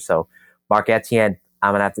October. So Mark Etienne,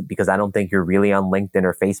 I'm going to have to, because I don't think you're really on LinkedIn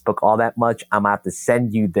or Facebook all that much, I'm going to have to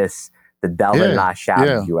send you the Delvin and I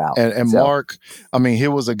shouted you out. And so, Mark, he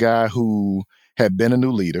was a guy who had been a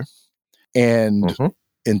new leader. And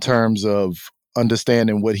in terms of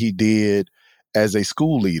understanding what he did as a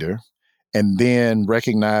school leader, and then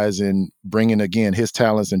recognizing, bringing again his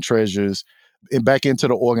talents and treasures back into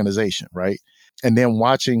the organization, right? And then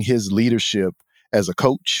watching his leadership as a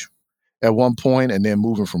coach at one point, and then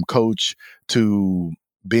moving from coach to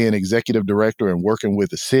being executive director and working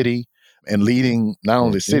with the city and leading not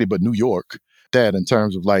only the city, but New York, that in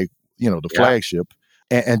terms of like, the flagship,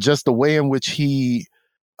 and just the way in which he,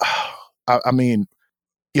 I mean,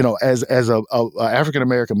 as a African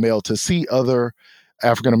American male, to see other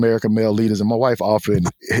African American male leaders, and my wife often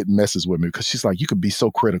messes with me because she's like, you could be so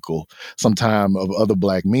critical sometime of other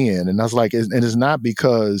Black men, and I was like, and it's not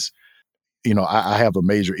because I have a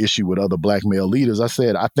major issue with other Black male leaders. I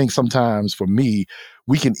said, I think sometimes for me,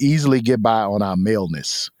 we can easily get by on our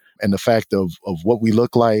maleness and the fact of what we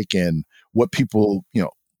look like and what people,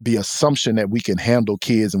 the assumption that we can handle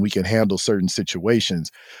kids and we can handle certain situations.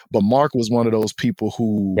 But Mark was one of those people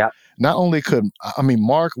who not only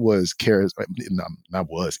Mark was he's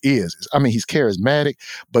charismatic,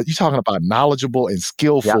 but you're talking about knowledgeable and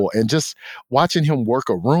skillful, and just watching him work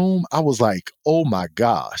a room, I was like, oh my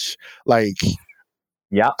gosh. Like,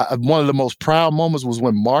 one of the most proud moments was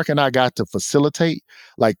when Mark and I got to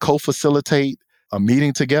co-facilitate a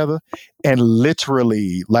meeting together, and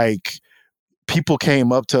literally, like, people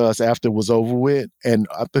came up to us after it was over with, and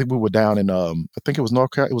I think we were down in I think it was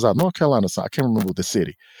North Carolina, so I can't remember the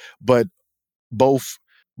city, but both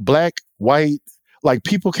Black, white, like,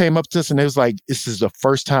 people came up to us and it was like, this is the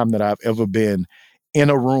first time that I've ever been in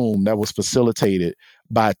a room that was facilitated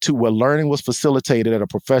where learning was facilitated at a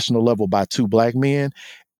professional level by two Black men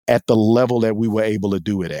at the level that we were able to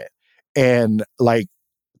do it at. And like,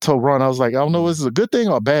 told Ron, I was like, I don't know, is this a good thing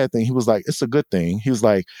or a bad thing? He was like, it's a good thing. He was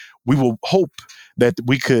like, we will hope that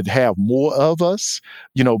we could have more of us,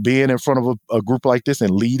 being in front of a group like this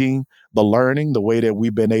and leading the learning the way that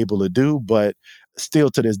we've been able to do. But still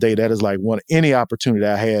to this day, that is like any opportunity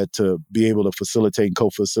I had to be able to facilitate and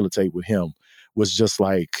co-facilitate with him was just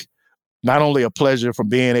like, not only a pleasure from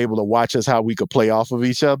being able to watch us how we could play off of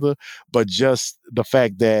each other, but just the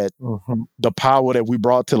fact that the power that we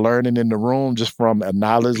brought to learning in the room, just from a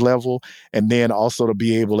knowledge level, and then also to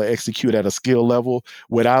be able to execute at a skill level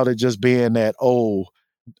without it just being that, oh,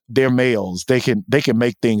 they're males, they can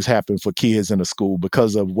make things happen for kids in a school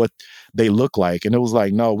because of what they look like. And it was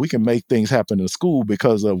like, no, we can make things happen in school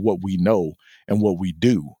because of what we know and what we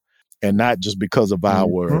do, and not just because of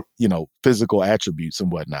our, physical attributes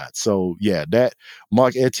and whatnot. So yeah, that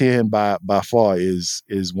Mark Etienne by far is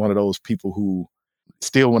one of those people who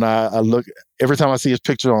still, when I look, every time I see his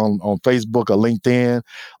picture on Facebook or LinkedIn,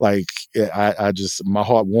 like, I just, my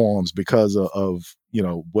heart warms because of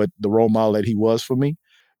what the role model that he was for me,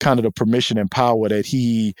 kind of the permission and power that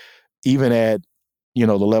he, even at, the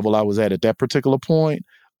level I was at that particular point,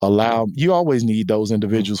 you always need those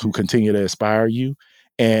individuals who continue to inspire you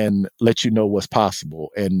and let you know what's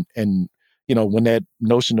possible. And when that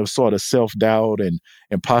notion of sort of self-doubt and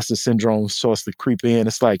imposter syndrome starts to creep in,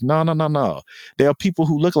 it's like, no. There are people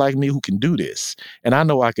who look like me who can do this. And I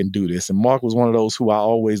know I can do this. And Mark was one of those who I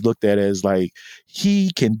always looked at as like,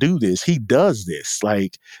 he can do this. He does this.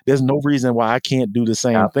 Like, there's no reason why I can't do the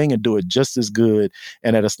same thing and do it just as good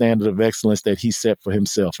and at a standard of excellence that he set for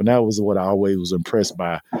himself. And that was what I always was impressed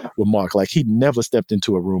by with Mark. Like, he never stepped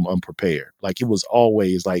into a room unprepared. Like, it was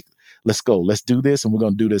always like, let's go, let's do this. And we're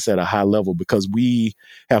going to do this at a high level because we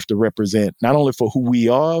have to represent not only for who we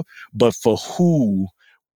are, but for who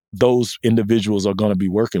those individuals are going to be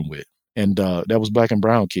working with. And that was Black and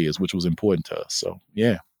brown kids, which was important to us. So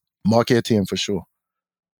yeah, Mark Etienne for sure.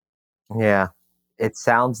 Yeah. It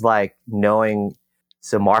sounds like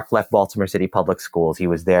so Mark left Baltimore City Public Schools. He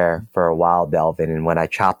was there for a while, Delvin. And when I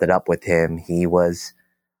chopped it up with him, he was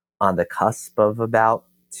on the cusp of about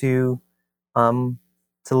to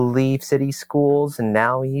leave city schools. And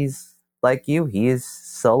now he's like you, he is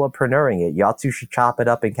solopreneuring it. Y'all two should chop it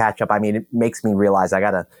up and catch up. I mean, it makes me realize I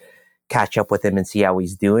got to catch up with him and see how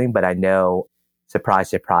he's doing. But I know,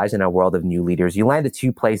 surprise, surprise, in our world of new leaders, you land at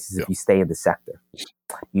two places if you stay in the sector.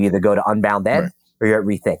 You either go to Unbound Ed or you're at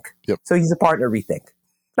Rethink. So he's a partner at Rethink.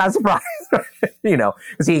 Not surprised,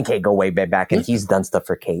 because he can't go way back and he's done stuff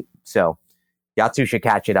for Kate. So y'all two should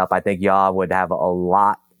catch it up. I think y'all would have a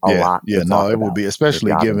lot. It would be,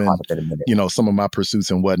 especially given, some of my pursuits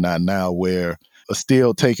and whatnot now, where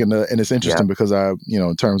still taking and it's interesting because I,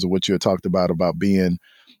 in terms of what you had talked about being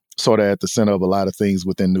sort of at the center of a lot of things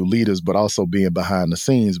within new leaders, but also being behind the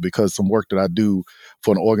scenes, because some work that I do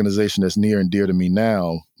for an organization that's near and dear to me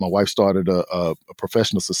now, my wife started a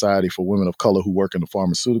professional society for women of color who work in the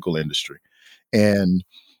pharmaceutical industry. And,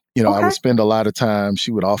 I would spend a lot of time,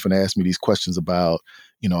 she would often ask me these questions about,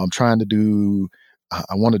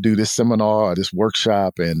 I want to do this seminar or this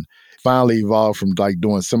workshop, and finally evolved from like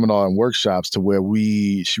doing seminar and workshops to where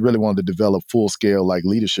she really wanted to develop full scale like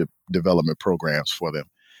leadership development programs for them.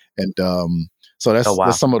 And so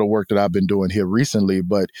that's some of the work that I've been doing here recently.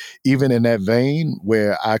 But even in that vein,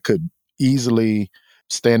 where I could easily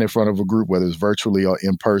stand in front of a group, whether it's virtually or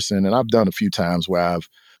in person, and I've done a few times where I've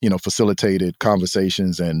facilitated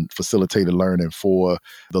conversations and facilitated learning for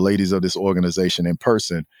the ladies of this organization in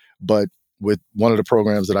person. But with one of the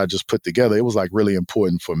programs that I just put together, it was like really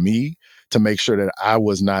important for me to make sure that I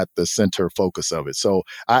was not the center focus of it. So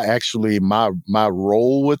I actually, my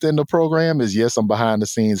role within the program is, yes, I'm behind the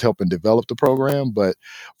scenes helping develop the program, but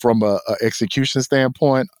from a execution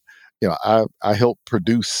standpoint, I helped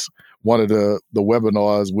produce one of the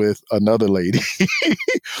webinars with another lady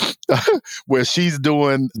where she's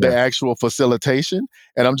doing the actual facilitation,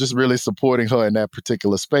 and I'm just really supporting her in that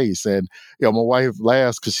particular space. And my wife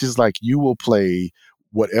laughs because she's like, you will play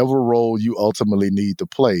whatever role you ultimately need to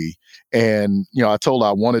play. And, I told her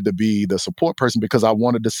I wanted to be the support person because I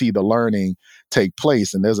wanted to see the learning take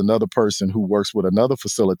place. And there's another person who works with another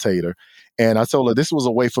facilitator. And I told her this was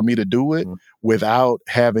a way for me to do it without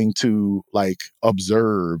having to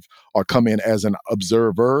observe or come in as an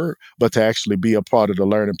observer, but to actually be a part of the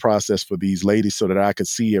learning process for these ladies so that I could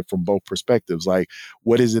see it from both perspectives. Like,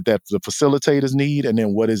 what is it that the facilitators need? And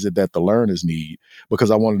then what is it that the learners need?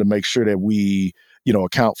 Because I wanted to make sure that we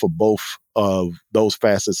account for both of those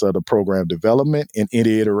facets of the program development and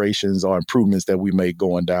any iterations or improvements that we make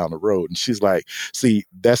going down the road. And she's like, see,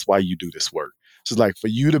 that's why you do this work. She's like, for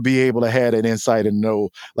you to be able to have that insight and know,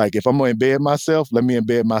 if I'm going to embed myself, let me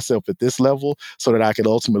embed myself at this level so that I could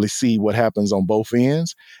ultimately see what happens on both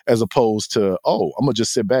ends, as opposed to, I'm going to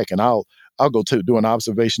just sit back and I'll go to do an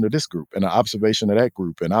observation of this group and an observation of that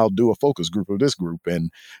group, and I'll do a focus group of this group. And,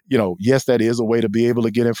 yes, that is a way to be able to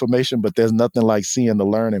get information, but there's nothing like seeing the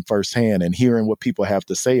learning firsthand and hearing what people have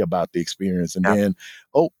to say about the experience. And then,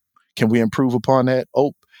 can we improve upon that?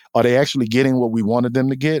 Are they actually getting what we wanted them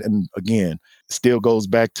to get? And again, still goes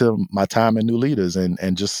back to my time in New Leaders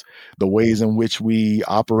and just the ways in which we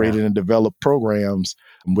operated and developed programs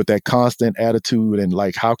with that constant attitude and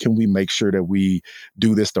how can we make sure that we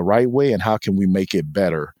do this the right way and how can we make it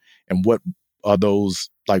better? And what are those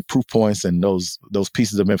proof points and those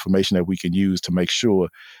pieces of information that we can use to make sure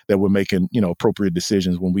that we're making, appropriate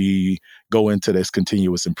decisions when we go into this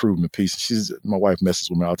continuous improvement piece. My wife messes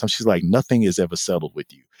with me all the time. She's like, nothing is ever settled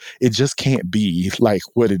with you. It just can't be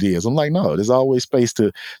what it is. I'm like, no, there's always space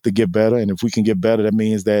to get better. And if we can get better, that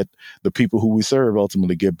means that the people who we serve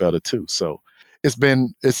ultimately get better too. So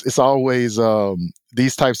it's always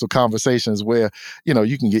these types of conversations where,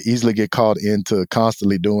 you can easily get caught into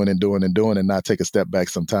constantly doing and not take a step back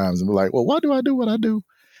sometimes and be like, well, why do I do what I do?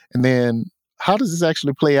 And then how does this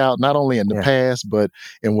actually play out, not only in the past, but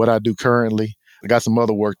in what I do currently? I got some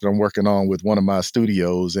other work that I'm working on with one of my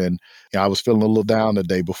studios, and I was feeling a little down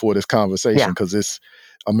today before this conversation because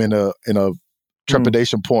I'm in a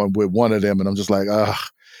trepidation point with one of them, and I'm just like,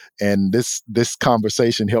 and this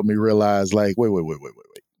conversation helped me realize, wait.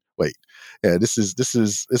 Yeah, this is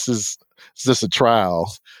just a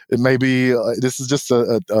trial. It may be this is just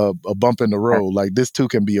a bump in the road. This too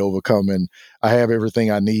can be overcome, and I have everything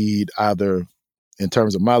I need either in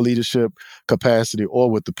terms of my leadership capacity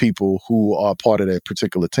or with the people who are part of that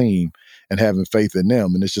particular team and having faith in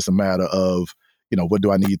them. And it's just a matter of, what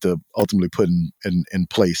do I need to ultimately put in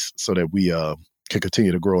place so that we can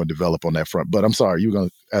continue to grow and develop on that front. But I'm sorry, you were going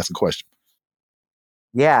to ask a question.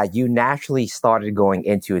 Yeah, you naturally started going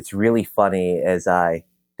into it's really funny as I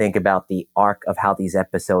think about the arc of how these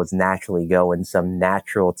episodes naturally go in some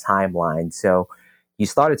natural timeline. So you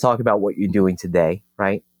started talking about what you're doing today,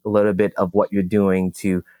 right? A little bit of what you're doing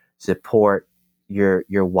to support your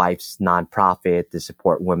wife's nonprofit, to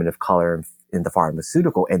support women of color in the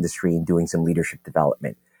pharmaceutical industry and doing some leadership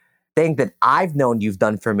development. Thing that I've known you've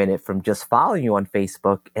done for a minute from just following you on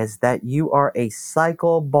Facebook is that you are a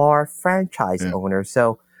cycle bar franchise owner.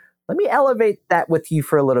 So let me elevate that with you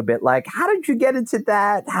for a little bit. How did you get into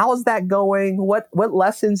that? How's that going? What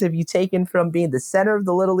lessons have you taken from being the center of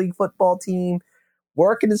the Little League football team,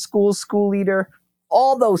 working in school leader,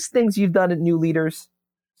 all those things you've done at New Leaders?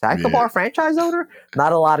 Cycle bar franchise owner?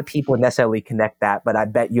 Not a lot of people necessarily connect that, but I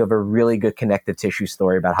bet you have a really good connective tissue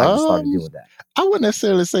story about how you started doing that. I wouldn't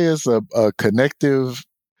necessarily say it's a connective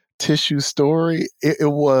tissue story.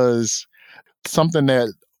 It was something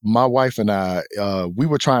that my wife and I, we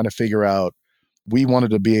were trying to figure out. We wanted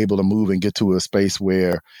to be able to move and get to a space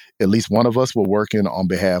where at least one of us were working on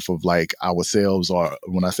behalf of ourselves, or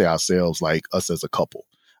when I say ourselves, us as a couple,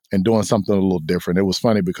 and doing something a little different. It was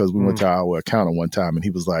funny because we went to our accountant one time and he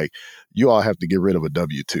was like, you all have to get rid of a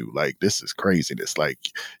W-2. This is craziness.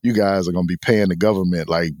 You guys are going to be paying the government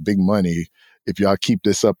big money if y'all keep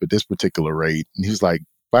this up at this particular rate. And he was like,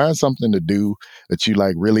 find something to do that you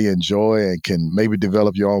really enjoy and can maybe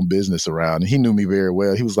develop your own business around. And he knew me very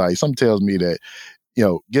well. He was like, something tells me that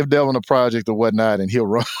give Delvin a project or whatnot, and he'll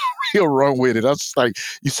run. He'll run with it. I was just like,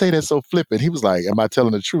 you say that so flippant. He was like, am I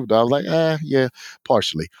telling the truth? I was like, yeah,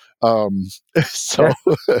 partially. So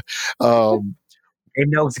um, It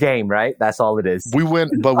knows game, right? That's all it is. we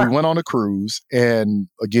went on a cruise, and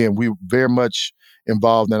again, we very much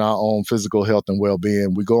involved in our own physical health and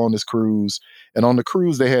well-being. We go on this cruise, and on the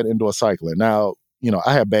cruise they had indoor cycling. Now,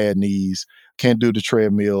 I have bad knees, can't do the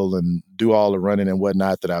treadmill and do all the running and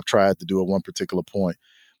whatnot that I've tried to do at one particular point.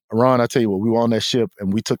 Ron, I tell you what, we were on that ship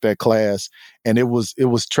and we took that class, and it was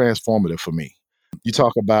transformative for me. You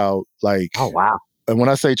talk about like, oh wow. And when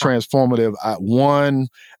I say transformative,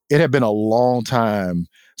 it had been a long time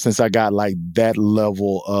since I got like that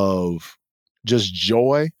level of just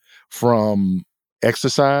joy from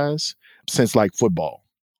exercise since like football.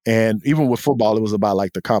 And even with football, it was about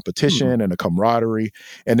like the competition and the camaraderie.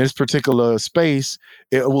 And this particular space,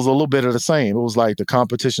 it was a little bit of the same. It was like the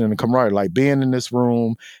competition and the camaraderie, like being in this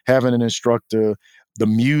room, having an instructor, the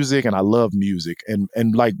music, and I love music, and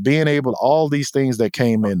like being able, all these things that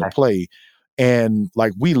came into play. And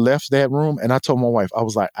like we left that room, and I told my wife, I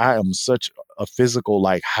was like, I am such a physical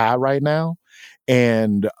like high right now.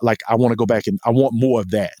 And like, I want to go back and I want more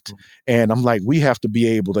of that. And I'm like, we have to be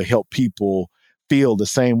able to help people feel the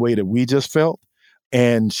same way that we just felt.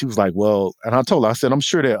 And she was like, well, and I told her, I said, I'm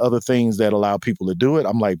sure there are other things that allow people to do it.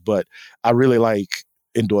 I'm like, but I really like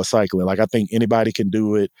indoor cycling. Like, I think anybody can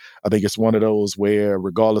do it. I think it's one of those where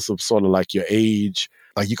regardless of sort of like your age,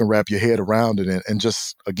 like you can wrap your head around it. And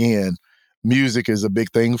just, again, music is a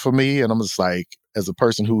big thing for me. And I'm just like, as a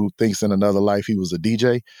person who thinks in another life he was a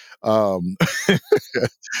DJ,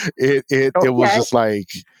 it was just like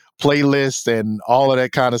playlists and all of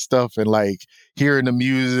that kind of stuff, and like hearing the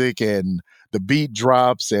music and the beat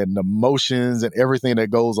drops and the motions and everything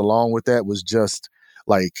that goes along with that was just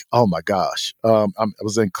like, oh my gosh. I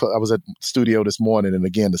was at the studio this morning, and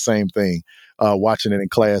again, the same thing, watching it in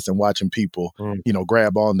class and watching people,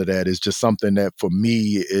 grab onto that is just something that for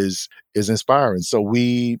me is inspiring. So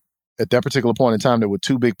we, at that particular point in time, there were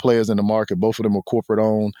two big players in the market. Both of them were corporate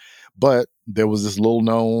owned, but there was this little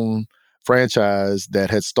known franchise that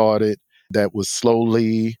had started that was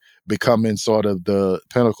slowly becoming sort of the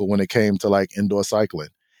pinnacle when it came to like indoor cycling.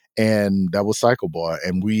 And that was Cycle Bar.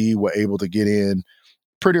 And we were able to get in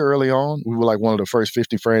pretty early on. We were like one of the first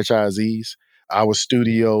 50 franchisees. Our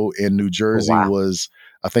studio in New Jersey was,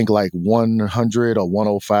 I think, like 100 or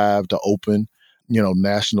 105 to open,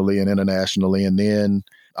 nationally and internationally. And then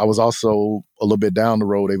I was also a little bit down the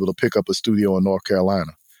road able to pick up a studio in North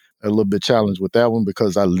Carolina. A little bit challenged with that one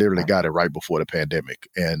because I literally got it right before the pandemic.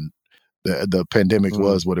 And the pandemic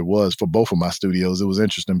was what it was for both of my studios. It was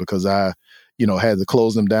interesting because I, had to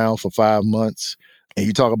close them down for 5 months. And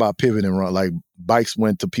you talk about pivot and run, like bikes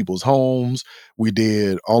went to people's homes. We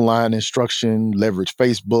did online instruction, leveraged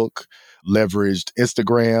Facebook, leveraged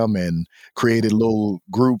Instagram, and created little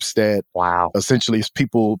groups that essentially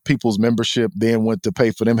people's membership then went to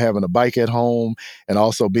pay for them having a bike at home and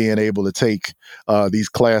also being able to take these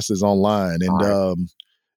classes online. And,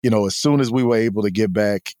 as soon as we were able to get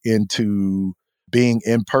back into being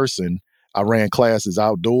in person, I ran classes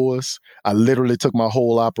outdoors. I literally took my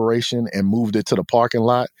whole operation and moved it to the parking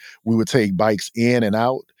lot. We would take bikes in and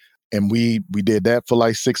out. And we did that for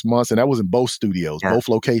like 6 months. And that was in both studios, both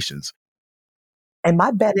locations. And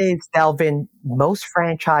my bet is, Delvin, most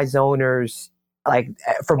franchise owners, like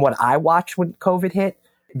from what I watched when COVID hit,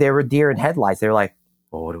 they were deer in headlights. They were like,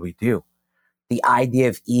 well, what do we do? The idea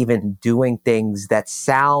of even doing things that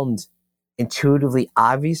sound intuitively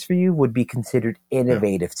obvious for you would be considered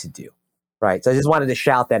innovative to do. Right. So I just wanted to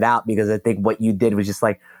shout that out because I think what you did was just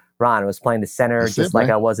like, Ron, I was playing the center like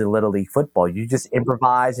I was in Little League football. You just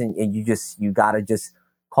improvise and you got to just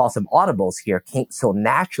call some audibles here. Came so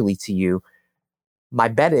naturally to you. My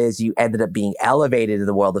bet is you ended up being elevated in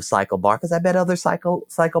the world of Cycle Bar because I bet other cycle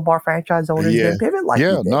bar franchise owners didn't pivot like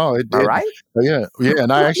you did. No, it did. Right? Yeah.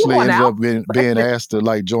 And I actually ended up being asked to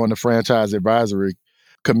like join the franchise advisory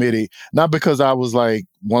committee, not because I was like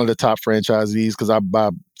one of the top franchisees, because I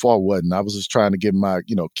by far wasn't. I was just trying to get my,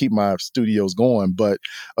 keep my studios going. But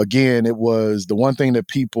again, it was the one thing that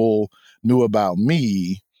people knew about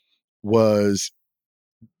me was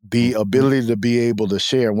the ability to be able to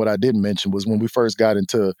share. And what I didn't mention was when we first got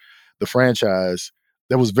into the franchise,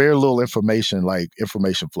 there was very little information, like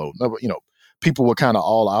information flow. People were kind of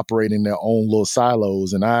all operating their own little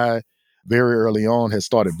silos. And I very early on had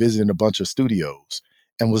started visiting a bunch of studios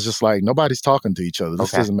and was just like, nobody's talking to each other.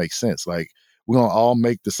 This doesn't make sense. Like, we're going to all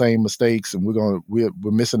make the same mistakes and we're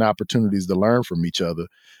missing opportunities to learn from each other.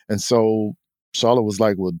 And so Charlotte was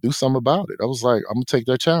like, well, do something about it. I was like, I'm going to take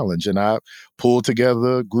that challenge. And I pulled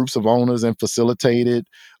together groups of owners and facilitated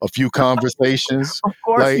a few conversations. Of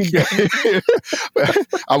course Like, you did.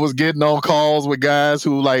 I was getting on calls with guys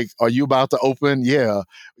who like, are you about to open? Yeah.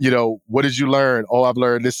 What did you learn? Oh, I've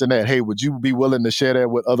learned this and that. Hey, would you be willing to share that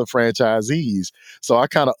with other franchisees? So I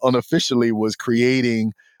kind of unofficially was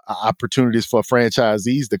creating opportunities for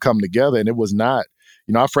franchisees to come together. And it was not,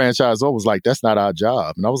 our franchisor was like, that's not our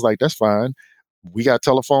job. And I was like, that's fine. We got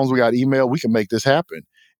telephones, we got email, we can make this happen.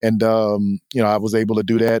 And, I was able to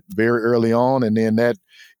do that very early on. And then that,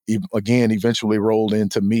 again, eventually rolled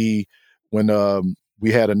into me when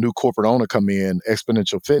we had a new corporate owner come in,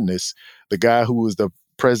 Exponential Fitness. The guy who was the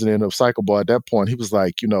president of Cycle Bar at that point, he was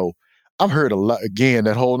like, I've heard a lot, again,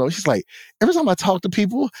 that whole note. He's like, every time I talk to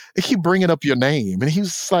people, they keep bringing up your name. And he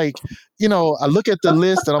was like, I look at the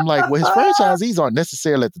list and I'm like, well, his franchisees aren't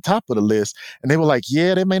necessarily at the top of the list. And they were like,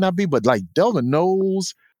 yeah, they may not be, but like Delvin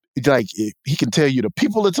knows, like he can tell you the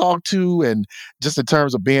people to talk to, and just in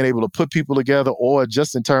terms of being able to put people together, or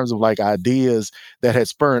just in terms of like ideas that had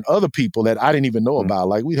spurred other people that I didn't even know about.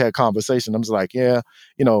 Like we'd had conversation. I'm just like, yeah,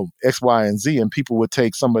 X, Y, and Z. And people would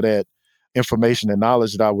take some of that information and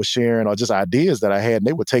knowledge that I was sharing, or just ideas that I had, and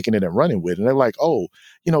they were taking it and running with it. And they're like, oh,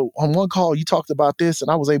 on one call you talked about this, and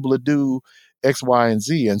I was able to do X, Y, and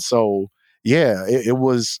Z. And so, yeah, it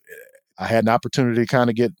was, I had an opportunity to kind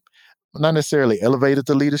of get, not necessarily elevated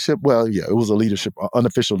to leadership. Well, yeah, it was a leadership,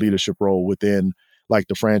 unofficial leadership role within like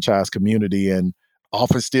the franchise community. And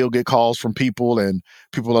often still get calls from people, and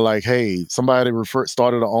people are like, hey, somebody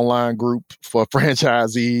started an online group for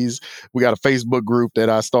franchisees. We got a Facebook group that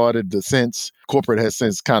I started since corporate has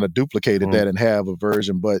since kind of duplicated that and have a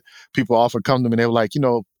version. But people often come to me and they're like,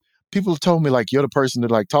 people have told me like, you're the person to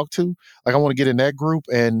like talk to. Like, I want to get in that group.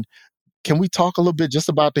 And can we talk a little bit just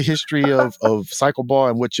about the history of Cycle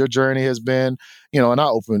Bar and what your journey has been? And I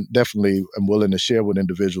definitely am willing to share with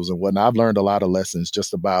individuals and whatnot. I've learned a lot of lessons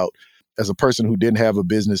just about, as a person who didn't have a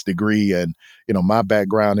business degree, and, my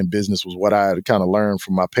background in business was what I had kind of learned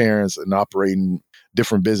from my parents and operating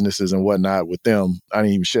different businesses and whatnot with them. I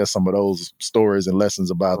didn't even share some of those stories and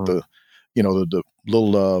lessons about the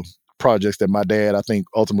little projects that my dad, I think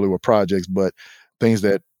ultimately were projects, but things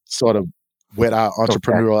that sort of whet our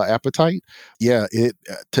entrepreneurial appetite. Yeah,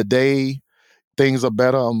 today things are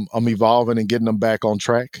better. I'm evolving and getting them back on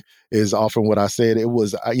track is often what I said. It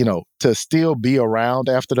was, to still be around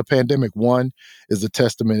after the pandemic, one, is a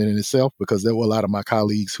testament in itself, because there were a lot of my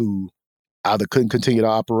colleagues who either couldn't continue to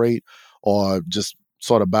operate or just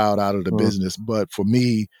sort of bowed out of the business. But for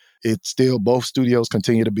me, it's still, both studios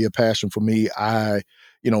continue to be a passion for me.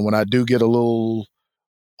 When I do get a little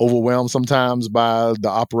overwhelmed sometimes by the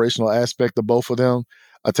operational aspect of both of them,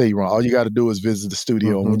 I tell you, Ron, all you got to do is visit the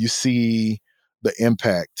studio. And when you see the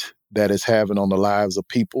impact that it's having on the lives of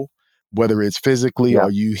people, whether it's physically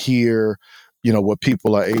or you hear, what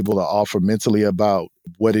people are able to offer mentally about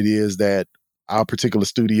what it is that our particular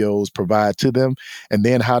studios provide to them, and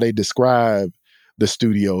then how they describe the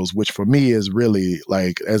studios, which for me is really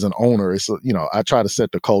like, as an owner, it's, I try to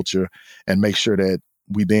set the culture and make sure that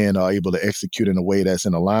we then are able to execute in a way that's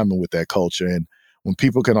in alignment with that culture. And when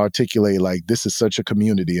people can articulate like, this is such a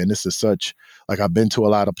community, and this is such, like, I've been to a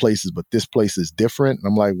lot of places, but this place is different. And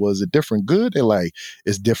I'm like, well, is it different good? They're like,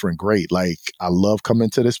 it's different great. Like, I love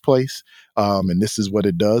coming to this place. And this is what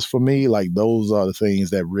it does for me. Like, those are the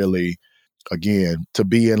things that really, again, to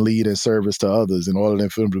be and lead in service to others in order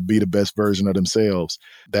for them to be the best version of themselves.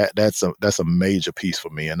 That's a major piece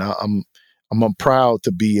for me. And I'm proud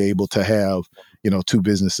to be able to have, two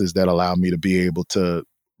businesses that allow me to be able to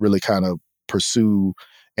really kind of pursue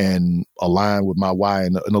and align with my why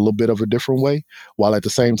in a little bit of a different way, while at the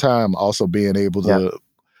same time also being able to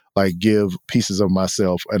like give pieces of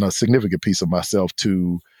myself, and a significant piece of myself,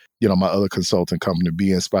 to, my other consulting company,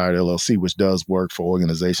 Be Inspired LLC, which does work for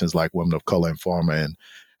organizations like Women of Color and Pharma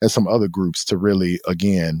and some other groups, to really,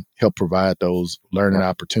 again, help provide those learning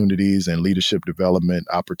opportunities and leadership development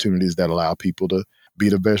opportunities that allow people to be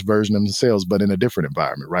the best version of themselves, but in a different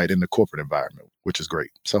environment, right? In the corporate environment, which is great.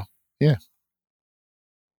 So, yeah.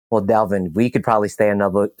 Well, Delvin, we could probably stay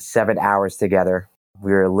another 7 hours together.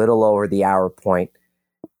 We're a little over the hour point,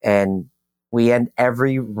 and we end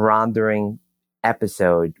every Rondering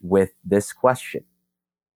episode with this question.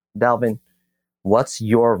 Delvin, what's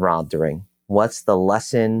your Rondering? What's the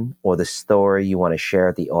lesson or the story you want to share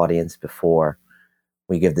with the audience before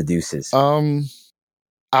we give the deuces?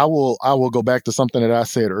 I will go back to something that I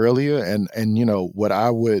said earlier, and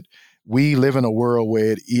we live in a world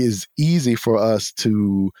where it is easy for us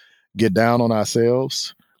to get down on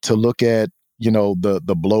ourselves, to look at,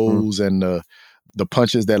 the blows and the the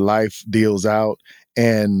punches that life deals out,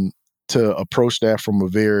 and to approach that from a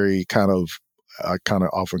very I kind of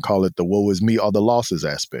often call it the woe is me or the losses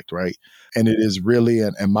aspect, right? And it is really,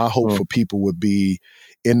 and my hope for people would be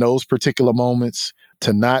in those particular moments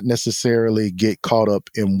to not necessarily get caught up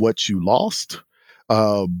in what you lost,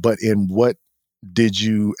 but in what did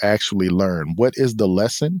you actually learn? What is the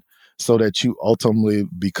lesson so that you ultimately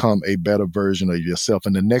become a better version of yourself?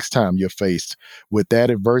 And the next time you're faced with that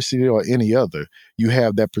adversity or any other, you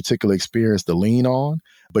have that particular experience to lean on,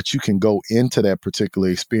 but you can go into that particular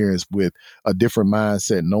experience with a different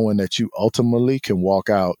mindset, knowing that you ultimately can walk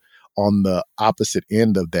out on the opposite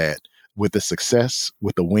end of that with a success,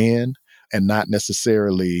 with a win, and not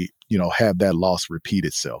necessarily, have that loss repeat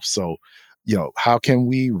itself. So, how can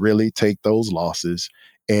we really take those losses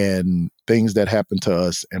and things that happen to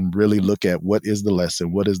us and really look at what is the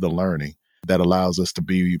lesson, what is the learning that allows us to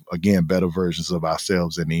be, again, better versions of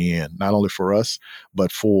ourselves in the end, not only for us,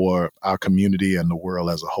 but for our community and the world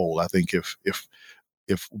as a whole. I think if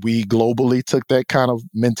we globally took that kind of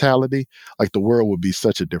mentality, like the world would be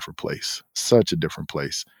such a different place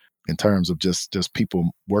in terms of just people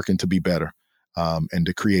working to be better, and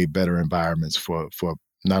to create better environments for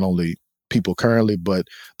not only people currently, but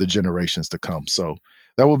the generations to come. So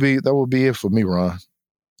that will be it for me, Ron.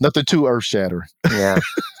 Nothing too earth shattering. Yeah.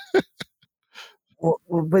 Well,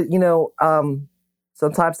 but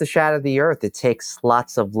sometimes to shatter the earth, it takes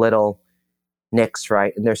lots of little nicks,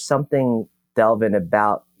 right? And there's something, Delvin,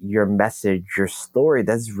 about your message, your story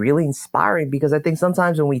that's really inspiring, because I think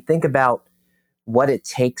sometimes when we think about what it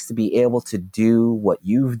takes to be able to do what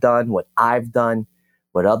you've done, what I've done,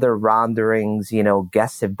 what other Ronderings,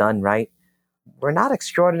 guests have done, right? We're not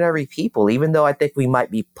extraordinary people, even though I think we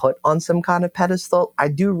might be put on some kind of pedestal. I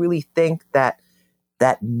do really think that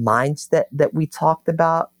mindset that we talked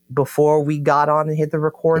about before we got on and hit the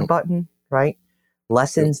record button, right?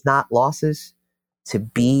 Lessons, not losses, to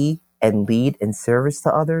be and lead in service to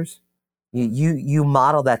others. You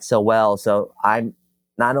model that so well. So I'm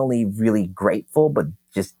not only really grateful, but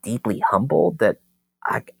just deeply humbled that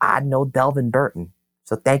I know Delvin Burton.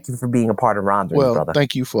 So thank you for being a part of Ronderings, brother.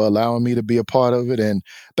 Thank you for allowing me to be a part of it. And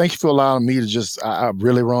thank you for allowing me to I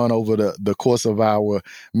really run over the course of our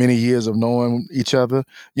many years of knowing each other,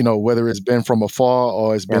 whether it's been from afar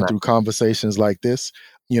or it's been through conversations like this.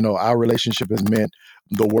 Our relationship has meant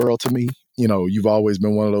the world to me. You've always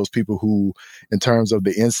been one of those people who, in terms of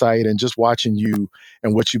the insight and just watching you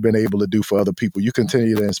and what you've been able to do for other people, you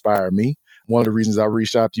continue to inspire me. One of the reasons I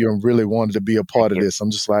reached out to you and really wanted to be a part of this, I'm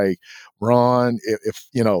just like, Ron, if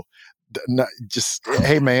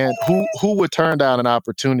hey man, who would turn down an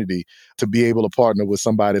opportunity to be able to partner with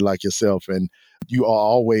somebody like yourself? And you are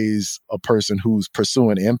always a person who's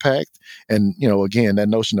pursuing impact. And, again, that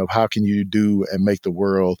notion of how can you do and make the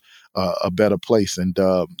world a better place. And,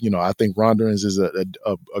 I think Ronderings is a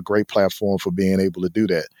great platform for being able to do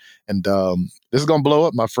that. And this is going to blow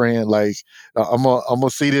up, my friend. Like, I'm going to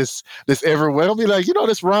see this everywhere. I'll be like,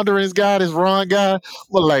 this Ronderings guy, this Ron guy.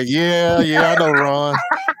 Well, like, yeah, I know Ron.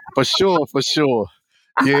 For sure.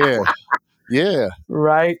 Yeah.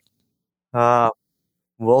 Right.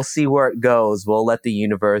 We'll see where it goes. We'll let the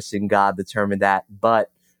universe and God determine that.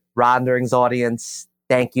 But Ronderings audience,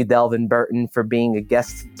 thank you, Delvin Burton, for being a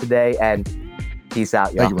guest today, and peace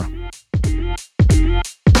out, y'all. Thank you, Ron.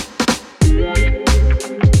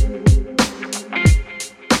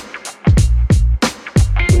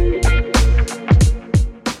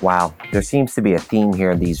 Wow, there seems to be a theme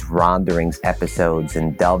here in these Ronderings episodes,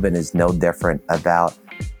 and Delvin is no different about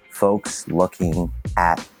folks looking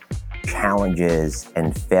at challenges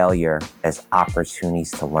and failure as opportunities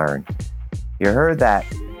to learn. You heard that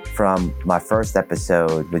from my first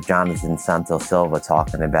episode with Jonathan Santos Silva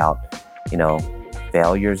talking about,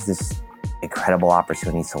 failures, this incredible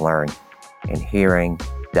opportunity to learn, and hearing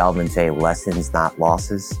Delvin say lessons, not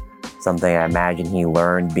losses. Something I imagine he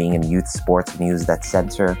learned being in youth sports when he was that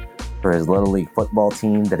center for his Little League football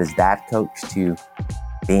team that his dad coached, to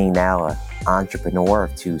being now an entrepreneur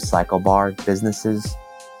of 2 cycle bar businesses.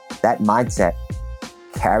 That mindset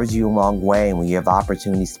carries you a long way, and when you have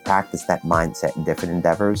opportunities to practice that mindset in different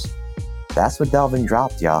endeavors, that's what Delvin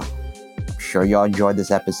dropped, y'all. I'm sure y'all enjoyed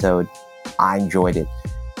this episode. I enjoyed it,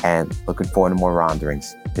 and looking forward to more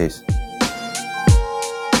Ronderings. Peace.